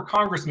a former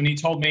congressman, he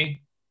told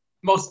me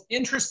the most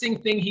interesting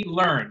thing he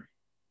learned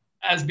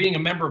as being a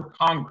member of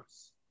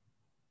Congress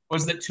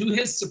was that, to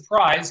his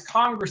surprise,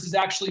 Congress is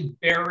actually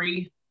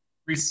very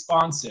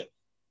responsive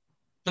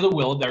to the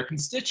will of their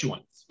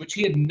constituents, which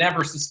he had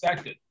never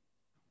suspected.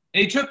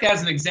 And he took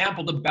as an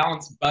example the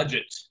balanced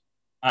budget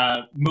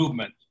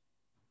movement.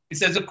 He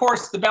says, of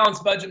course, the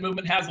balanced budget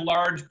movement has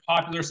large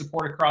popular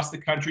support across the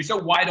country, so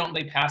why don't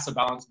they pass a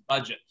balanced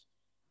budget?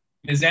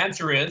 And his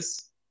answer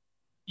is,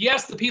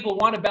 yes, the people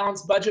want a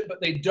balanced budget, but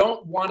they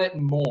don't want it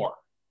more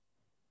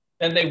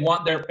than they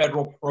want their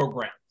federal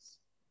programs,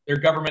 their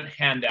government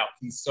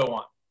handouts, and so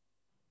on.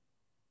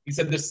 He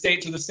said the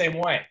states are the same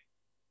way.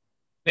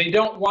 They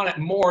don't want it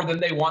more than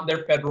they want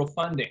their federal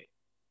funding.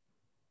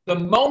 The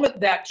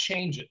moment that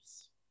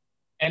changes,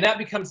 and that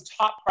becomes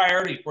top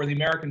priority for the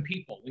American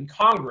people, then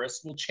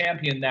Congress will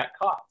champion that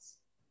cause,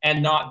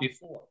 and not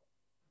before.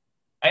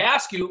 I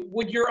ask you,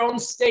 would your own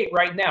state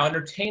right now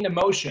entertain a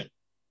motion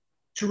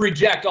to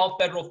reject all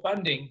federal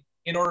funding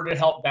in order to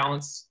help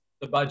balance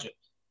the budget?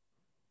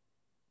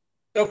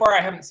 So far,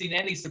 I haven't seen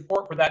any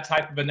support for that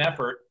type of an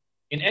effort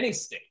in any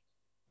state,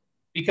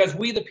 because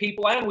we, the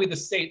people, and we, the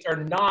states,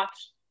 are not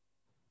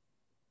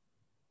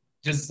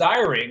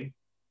desiring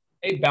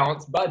a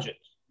balanced budget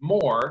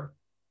more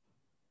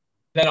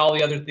than all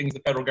the other things the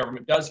federal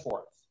government does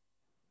for us.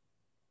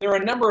 There are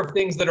a number of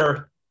things that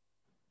are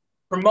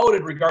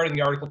promoted regarding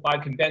the Article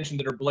 5 Convention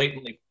that are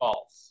blatantly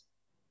false,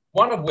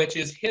 one of which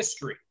is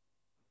history.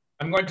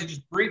 I'm going to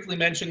just briefly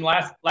mention,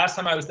 last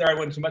time I was there, I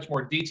went into much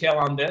more detail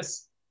on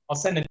this. I'll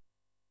send an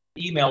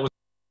email with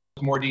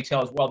more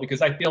detail as well,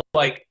 because I feel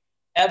like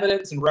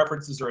evidence and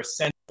references are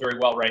essential very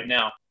well right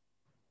now.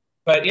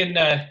 But in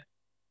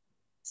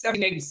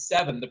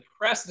 1787, the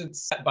precedent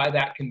set by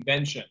that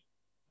convention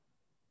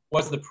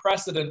was the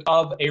precedent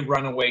of a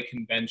runaway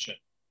convention.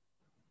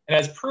 And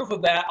as proof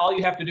of that, all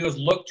you have to do is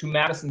look to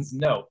Madison's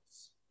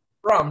notes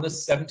from the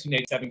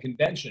 1787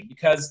 convention,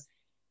 because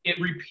it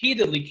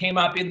repeatedly came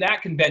up in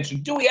that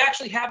convention. Do we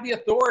actually have the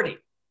authority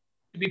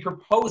to be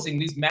proposing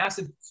these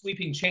massive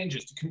sweeping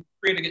changes to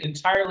create an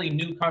entirely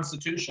new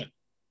constitution?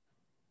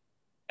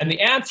 And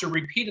the answer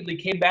repeatedly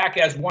came back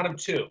as one of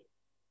two.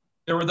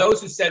 There were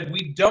those who said,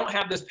 we don't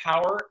have this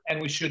power and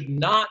we should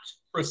not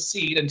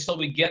proceed until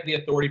we get the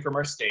authority from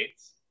our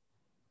states.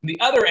 And the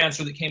other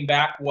answer that came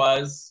back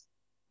was,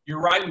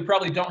 you're right, we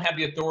probably don't have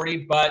the authority,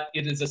 but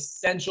it is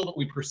essential that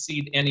we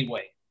proceed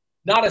anyway.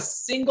 Not a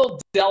single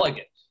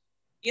delegate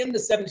in the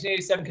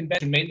 1787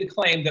 convention made the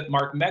claim that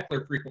Mark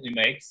Meckler frequently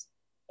makes,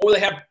 or they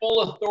have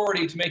full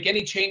authority to make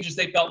any changes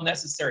they felt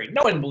necessary.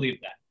 No one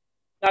believed that.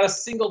 Not a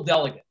single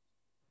delegate.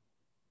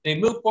 They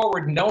moved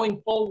forward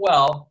knowing full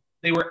well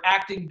they were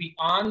acting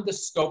beyond the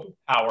scope of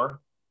power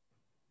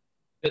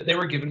that they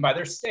were given by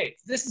their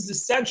states. This is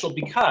essential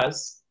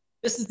because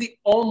this is the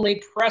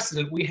only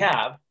precedent we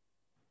have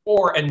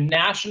for a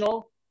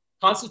national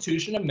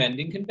constitution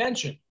amending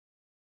convention.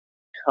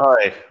 All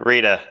right,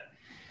 Rita,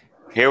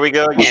 here we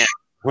go again.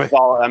 With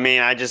all, I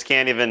mean, I just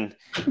can't even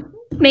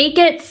make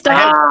it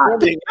stop.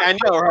 I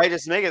know, right?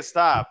 Just make it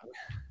stop.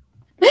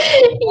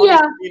 Yeah.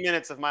 3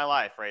 minutes of my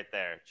life right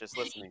there, just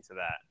listening to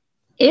that.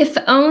 If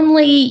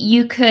only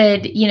you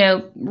could,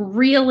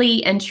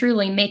 really and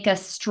truly make a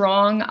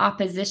strong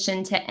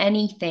opposition to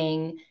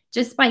anything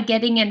just by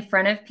getting in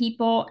front of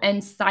people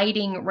and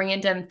citing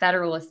random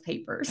Federalist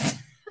Papers.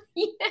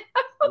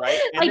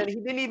 Right, and then he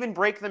didn't even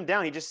break them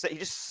down. He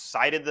just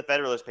cited the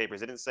Federalist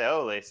Papers. He didn't say,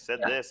 "Oh, they said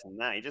this and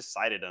that." He just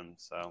cited them.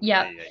 So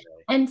yeah.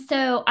 And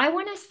so I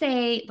want to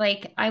say,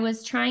 I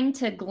was trying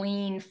to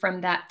glean from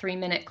that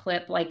 3-minute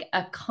clip,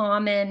 a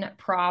common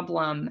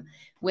problem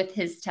with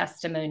his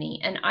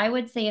testimony. And I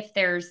would say if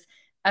there's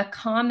a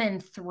common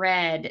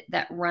thread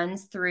that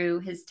runs through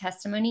his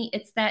testimony,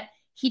 it's that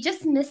he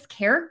just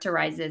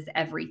mischaracterizes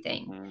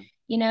everything.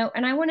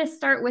 And I want to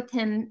start with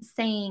him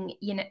saying,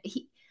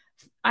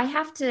 I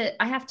have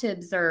to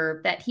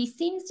observe that he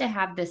seems to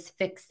have this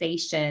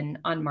fixation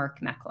on Mark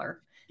Meckler.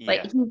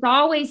 He's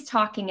always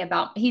talking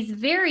about, he's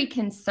very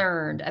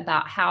concerned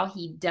about how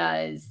he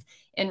does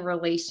in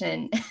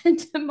relation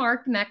to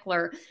Mark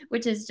Meckler,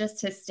 which is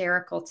just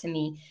hysterical to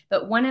me.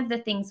 But one of the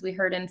things we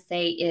heard him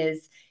say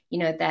is,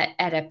 that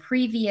at a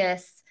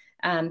previous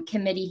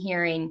committee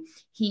hearing,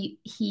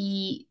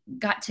 he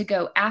got to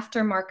go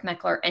after Mark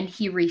Meckler and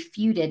he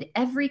refuted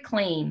every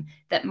claim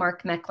that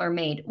Mark Meckler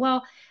made.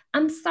 Well,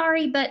 I'm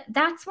sorry, but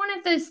that's one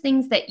of those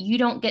things that you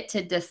don't get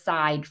to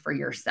decide for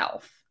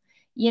yourself.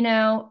 You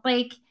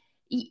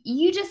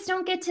just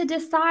don't get to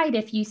decide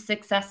if you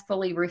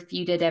successfully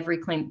refuted every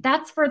claim.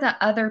 That's for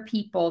the other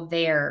people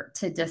there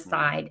to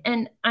decide.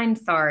 And I'm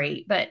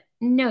sorry, but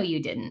no,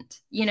 you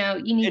didn't. You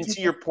need and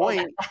to your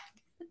point,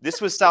 this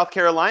was South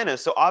Carolina.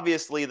 So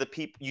obviously the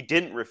people you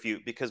didn't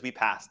refute because we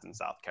passed in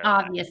South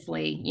Carolina.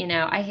 Obviously,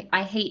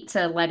 I hate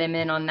to let him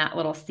in on that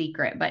little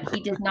secret, but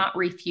he did not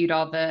refute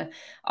all the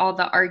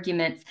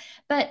arguments.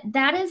 But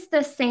that is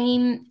the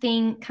same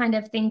kind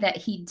of thing that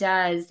he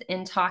does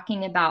in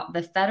talking about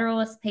the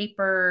Federalist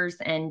Papers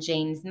and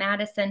James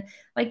Madison.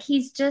 Like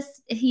he's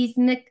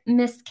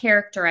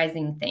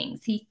mischaracterizing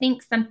things. He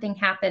thinks something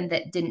happened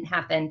that didn't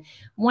happen.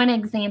 One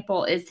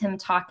example is him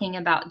talking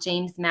about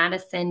James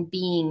Madison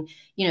being,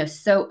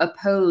 so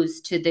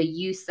opposed to the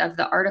use of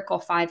the Article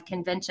 5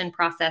 convention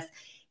process.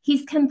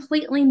 He's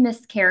completely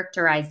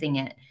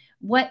mischaracterizing it.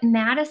 What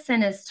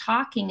Madison is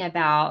talking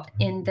about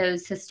in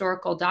those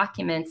historical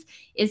documents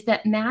is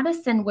that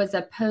Madison was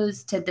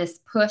opposed to this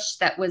push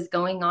that was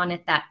going on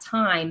at that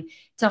time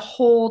to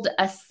hold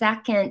a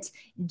second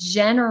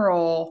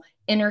general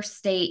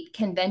interstate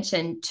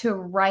convention to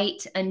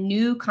write a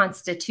new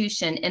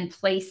constitution in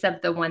place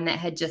of the one that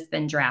had just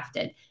been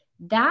drafted.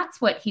 That's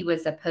what he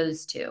was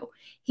opposed to.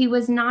 He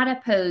was not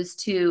opposed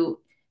to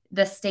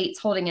the states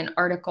holding an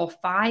Article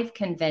 5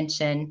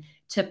 convention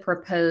to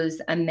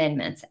propose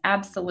amendments.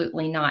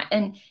 Absolutely not.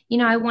 And,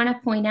 I want to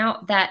point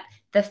out that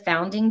the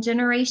founding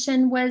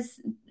generation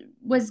was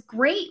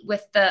great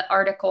with the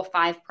Article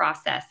 5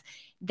 process.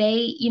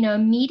 They,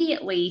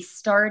 immediately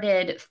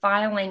started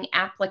filing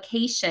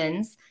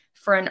applications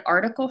for an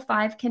Article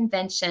 5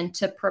 convention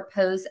to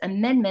propose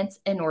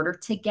amendments in order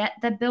to get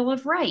the Bill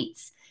of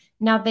Rights.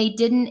 Now, they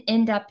didn't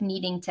end up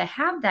needing to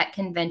have that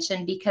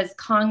convention because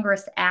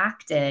Congress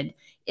acted.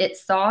 It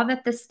saw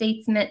that the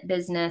states meant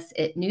business.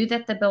 It knew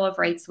that the Bill of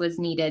Rights was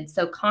needed.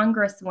 So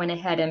Congress went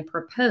ahead and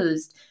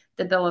proposed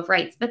the Bill of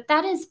Rights. But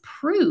that is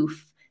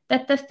proof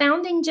that the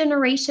founding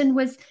generation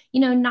was,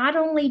 not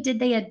only did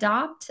they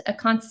adopt a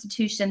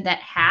constitution that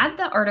had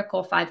the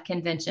Article 5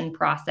 convention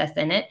process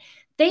in it,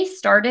 they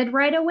started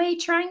right away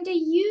trying to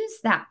use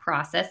that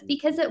process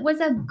because it was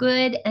a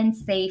good and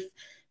safe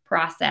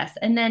process.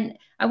 And then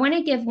I want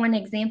to give one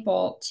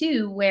example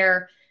too,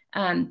 where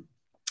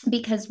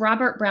because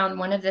Robert Brown,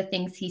 one of the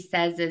things he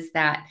says is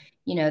that,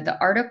 the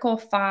Article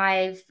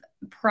 5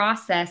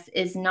 process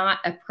is not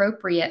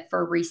appropriate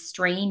for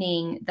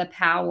restraining the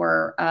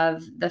power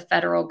of the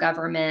federal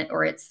government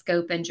or its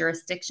scope and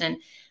jurisdiction.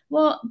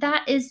 Well,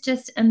 that is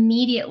just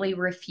immediately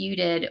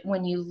refuted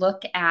when you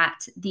look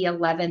at the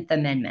 11th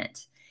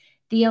Amendment.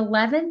 The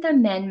 11th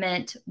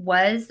Amendment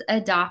was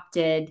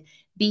adopted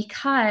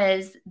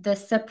because the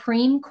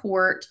Supreme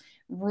Court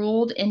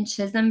ruled in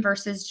Chisholm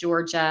versus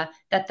Georgia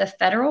that the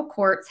federal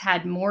courts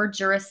had more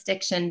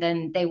jurisdiction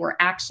than they were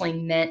actually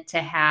meant to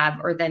have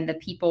or than the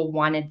people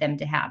wanted them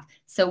to have.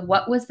 So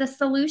what was the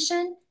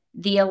solution?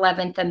 The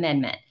 11th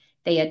Amendment.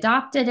 They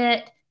adopted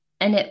it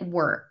and it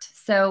worked.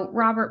 So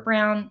Robert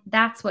Brown,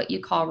 that's what you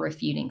call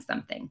refuting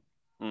something.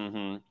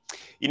 Mm-hmm.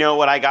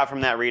 What I got from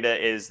that,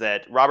 Rita, is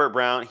that Robert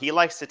Brown, he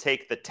likes to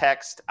take the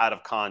text out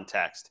of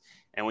context.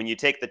 And when you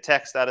take the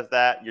text out of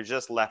that, you're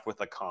just left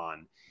with a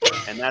con.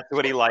 And that's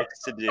what he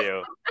likes to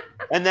do.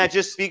 And that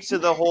just speaks to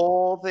the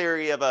whole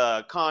theory of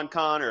a con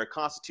or a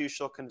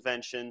constitutional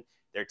convention.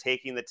 They're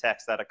taking the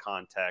text out of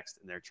context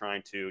and they're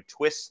trying to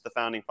twist the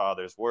founding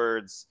fathers'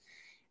 words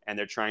and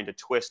they're trying to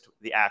twist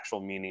the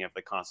actual meaning of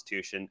the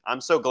Constitution. I'm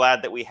so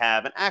glad that we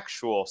have an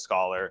actual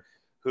scholar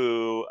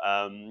who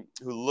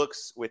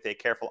looks with a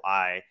careful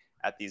eye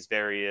at these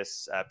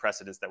various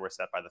precedents that were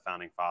set by the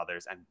founding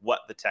fathers and what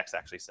the text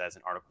actually says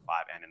in Article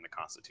 5 and in the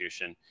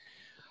Constitution.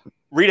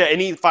 Rita,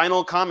 any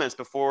final comments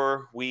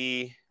before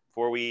we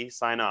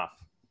sign off?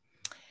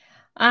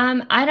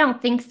 I don't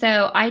think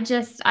so.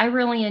 I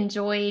really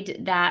enjoyed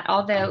that.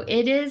 Although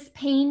it is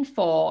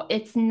painful,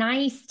 it's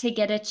nice to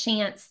get a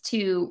chance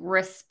to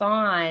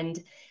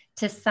respond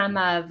to some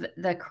of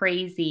the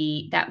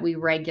crazy that we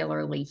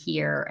regularly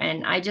hear.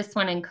 And I just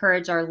want to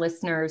encourage our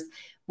listeners,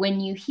 when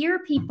you hear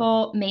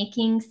people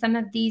making some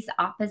of these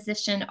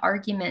opposition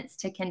arguments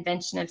to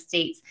Convention of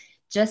States,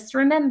 just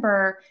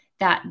remember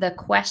that the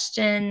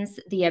questions,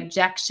 the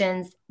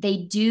objections, they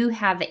do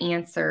have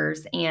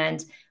answers,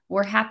 and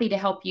we're happy to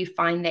help you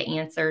find the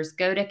answers.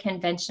 Go to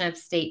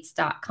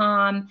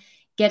conventionofstates.com,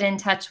 get in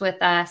touch with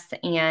us,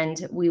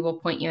 and we will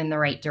point you in the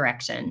right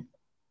direction.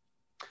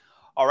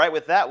 All right,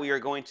 with that, we are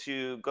going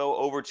to go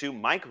over to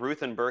Mike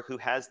Ruthenberg, who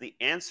has the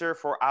answer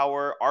for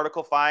our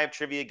Article 5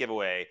 trivia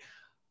giveaway.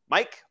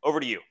 Mike, over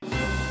to you.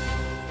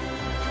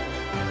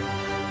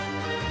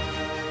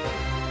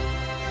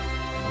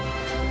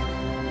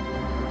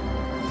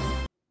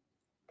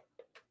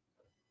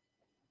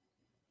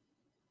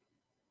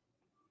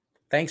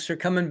 Thanks for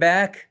coming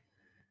back.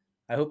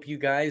 I hope you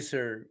guys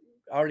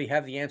already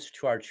have the answer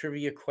to our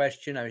trivia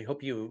question. I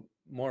hope you,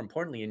 more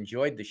importantly,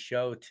 enjoyed the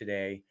show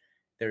today.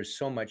 There's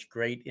so much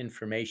great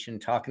information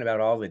talking about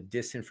all the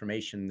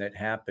disinformation that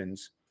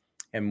happens.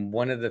 And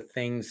one of the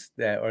things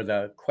or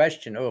the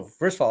question,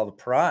 first of all, the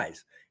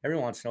prize.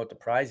 Everyone wants to know what the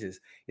prize is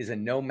a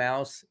No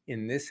Mouse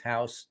in This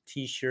House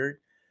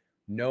t-shirt.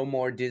 No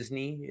more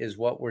Disney is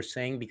what we're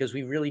saying, because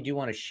we really do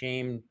want to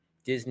shame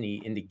Disney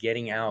into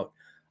getting out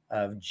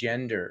of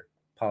gender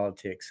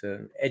politics,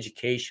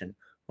 education.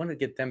 We want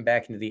to get them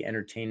back into the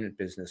entertainment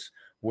business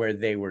where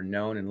they were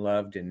known and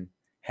loved and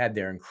had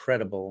their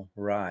incredible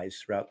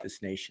rise throughout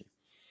this nation.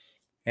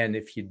 And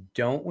if you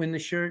don't win the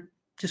shirt,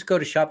 just go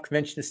to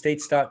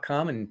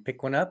shopconventionestates.com and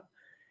pick one up,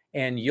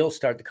 and you'll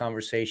start the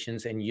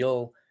conversations and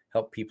you'll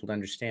help people to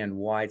understand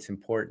why it's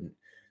important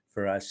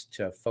for us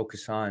to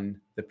focus on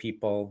the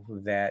people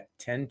that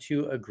tend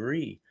to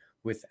agree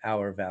with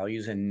our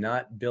values and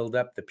not build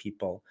up the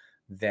people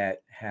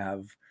that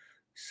have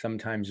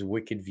sometimes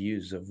wicked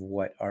views of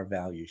what our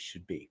values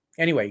should be.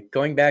 Anyway,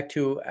 going back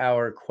to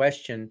our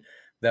question,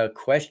 the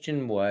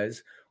question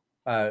was,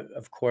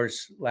 of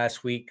course,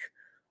 last week,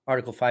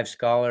 Article 5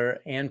 scholar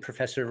and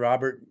Professor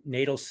Rob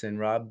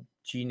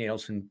G.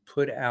 Nadelson,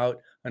 put out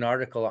an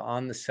article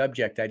on the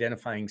subject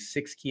identifying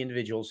 6 key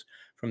individuals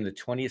from the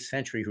 20th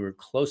century who were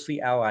closely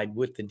allied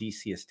with the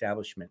DC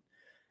establishment.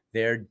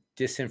 Their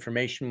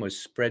disinformation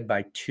was spread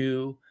by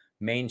 2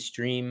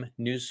 mainstream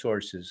news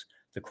sources.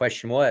 The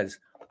question was,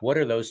 what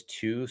are those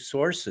 2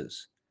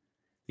 sources?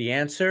 The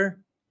answer,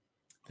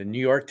 the New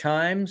York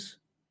Times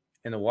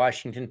and the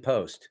Washington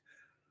Post.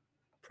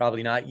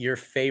 Probably not your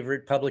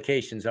favorite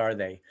publications, are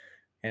they?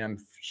 And I'm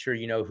sure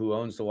you know who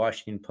owns the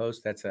Washington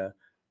Post. That's a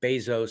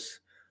Bezos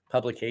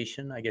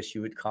publication, I guess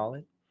you would call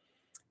it.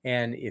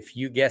 And if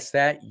you guess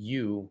that,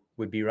 you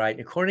would be right.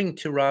 According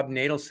to Rob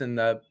Nadelson,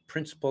 the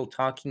principal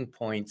talking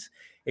points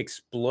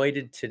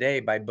exploited today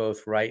by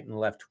both right and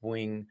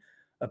left-wing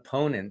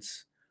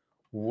opponents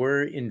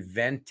were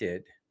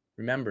invented.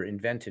 Remember,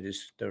 invented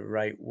is the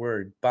right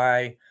word,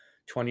 by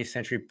 20th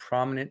century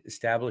prominent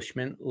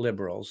establishment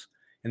liberals.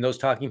 And those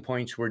talking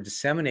points were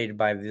disseminated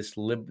by these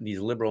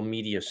liberal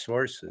media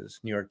sources,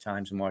 New York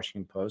Times and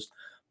Washington Post.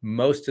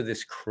 Most of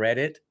this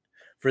credit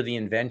for the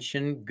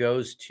invention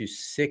goes to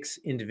 6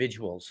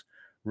 individuals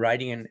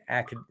writing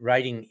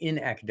in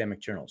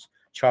academic journals.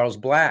 Charles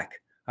Black,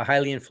 a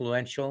highly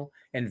influential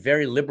and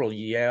very liberal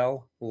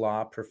Yale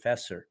law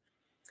professor.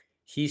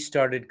 He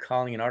started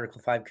calling an Article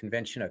 5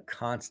 convention a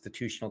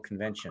constitutional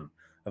convention.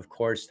 Of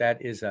course,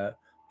 that is a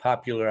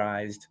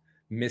popularized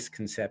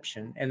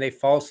misconception, and they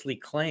falsely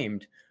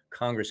claimed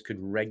Congress could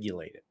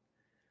regulate it.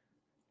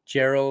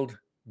 Gerald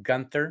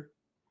Gunther,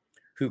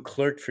 who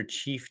clerked for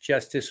Chief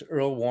Justice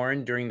Earl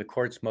Warren during the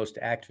court's most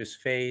activist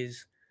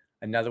phase.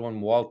 Another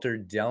one, Walter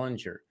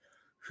Dellinger,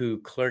 who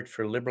clerked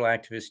for liberal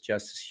activist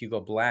Justice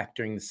Hugo Black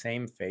during the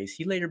same phase.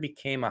 He later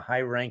became a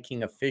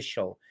high-ranking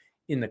official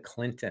in the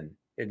Clinton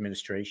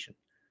administration.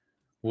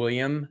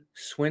 William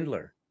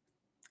Swindler,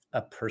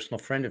 a personal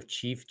friend of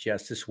Chief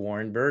Justice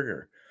Warren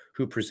Burger,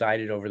 who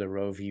presided over the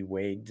Roe v.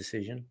 Wade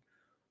decision.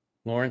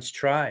 Lawrence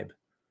Tribe,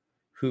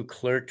 who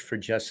clerked for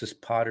Justice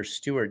Potter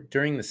Stewart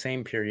during the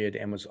same period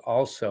and was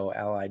also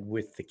allied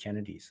with the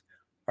Kennedys.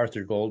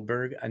 Arthur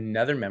Goldberg,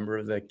 another member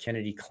of the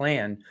Kennedy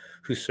clan,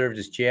 who served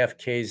as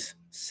JFK's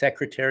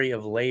Secretary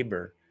of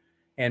Labor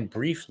and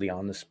briefly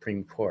on the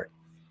Supreme Court.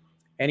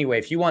 Anyway,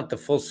 if you want the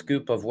full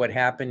scoop of what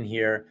happened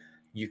here,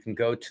 you can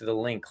go to the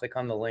link. Click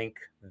on the link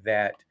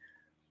that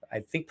I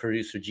think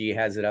Producer G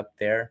has it up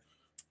there.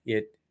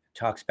 It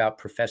talks about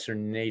Professor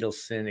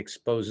Nadelson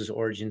exposes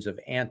origins of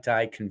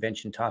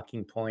anti-convention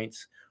talking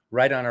points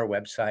right on our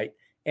website,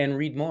 and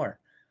read more.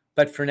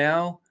 But for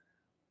now,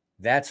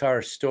 that's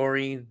our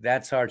story.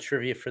 That's our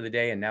trivia for the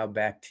day. And now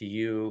back to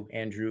you,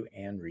 Andrew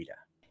and Rita.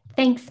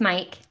 Thanks,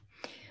 Mike.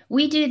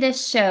 We do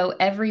this show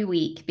every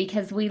week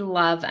because we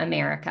love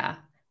America.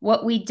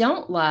 What we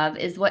don't love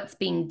is what's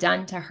being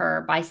done to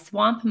her by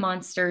swamp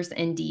monsters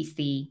in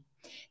DC.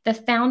 The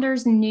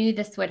founders knew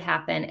this would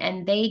happen,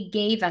 and they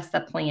gave us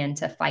a plan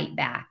to fight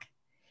back.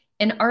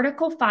 In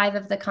Article 5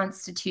 of the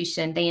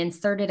Constitution, they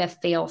inserted a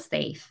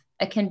fail-safe,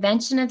 a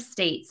convention of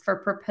states for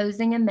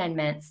proposing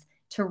amendments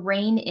to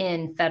rein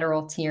in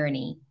federal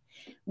tyranny.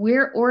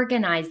 We're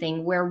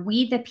organizing where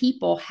we, the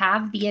people,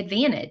 have the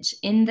advantage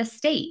in the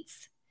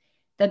states.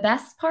 The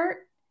best part?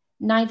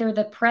 Neither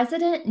the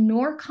president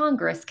nor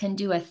Congress can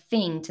do a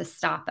thing to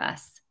stop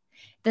us.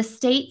 The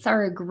states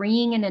are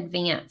agreeing in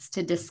advance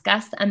to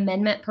discuss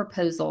amendment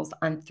proposals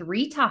on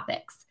 3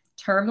 topics: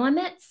 term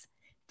limits,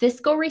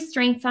 fiscal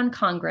restraints on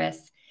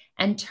Congress,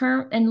 and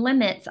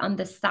limits on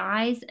the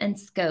size and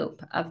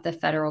scope of the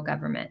federal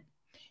government.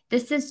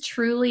 This is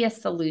truly a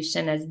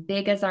solution as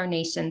big as our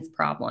nation's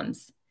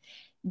problems.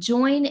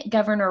 Join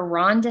Governor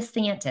Ron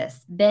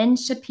DeSantis, Ben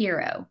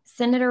Shapiro,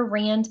 Senator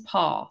Rand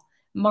Paul,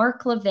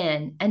 Mark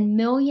Levin, and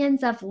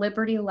millions of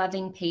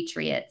liberty-loving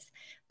patriots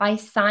by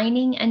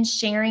signing and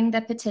sharing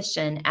the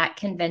petition at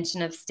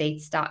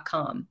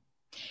conventionofstates.com.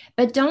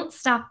 But don't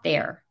stop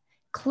there.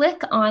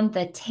 click on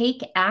the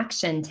Take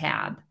Action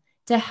tab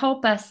to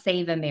help us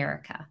save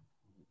America.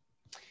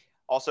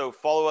 Also,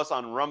 follow us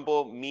on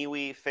Rumble,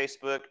 MeWe,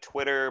 Facebook,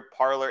 Twitter,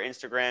 Parler,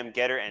 Instagram,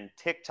 Getter, and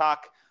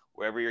TikTok.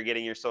 Wherever you're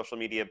getting your social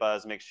media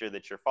buzz, make sure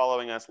that you're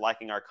following us,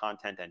 liking our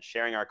content, and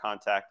sharing our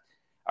content.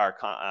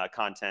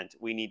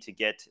 We need to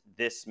get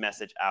this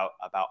message out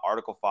about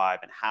Article 5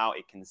 and how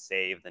it can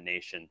save the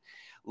nation.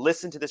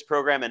 Listen to this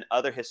program and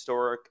other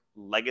historic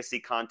legacy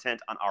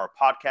content on our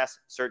podcast.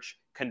 Search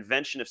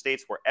Convention of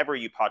States wherever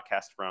you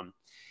podcast from.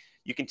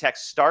 You can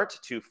text START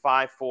to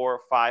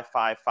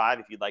 54555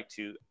 if you'd like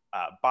to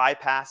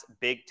bypass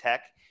big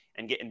tech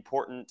and get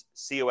important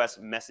COS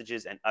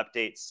messages and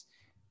updates.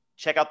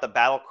 Check out the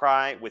Battle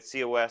Cry with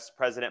COS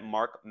President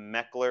Mark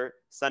Meckler,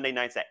 Sunday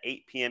nights at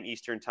 8 p.m.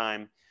 Eastern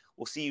Time.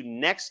 We'll see you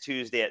next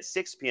Tuesday at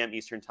 6 p.m.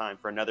 Eastern Time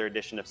for another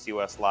edition of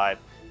COS Live.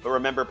 But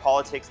remember,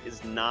 politics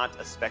is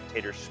not a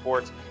spectator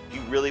sport.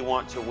 You really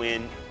want to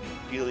win. You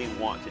really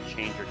want to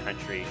change your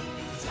country.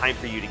 It's time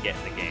for you to get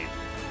in the game.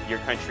 Your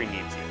country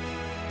needs you.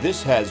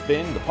 This has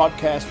been the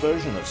podcast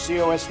version of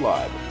COS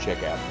Live.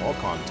 Check out more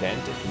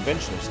content at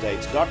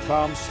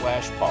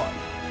conventionofstates.com/pod.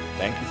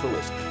 Thank you for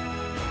listening.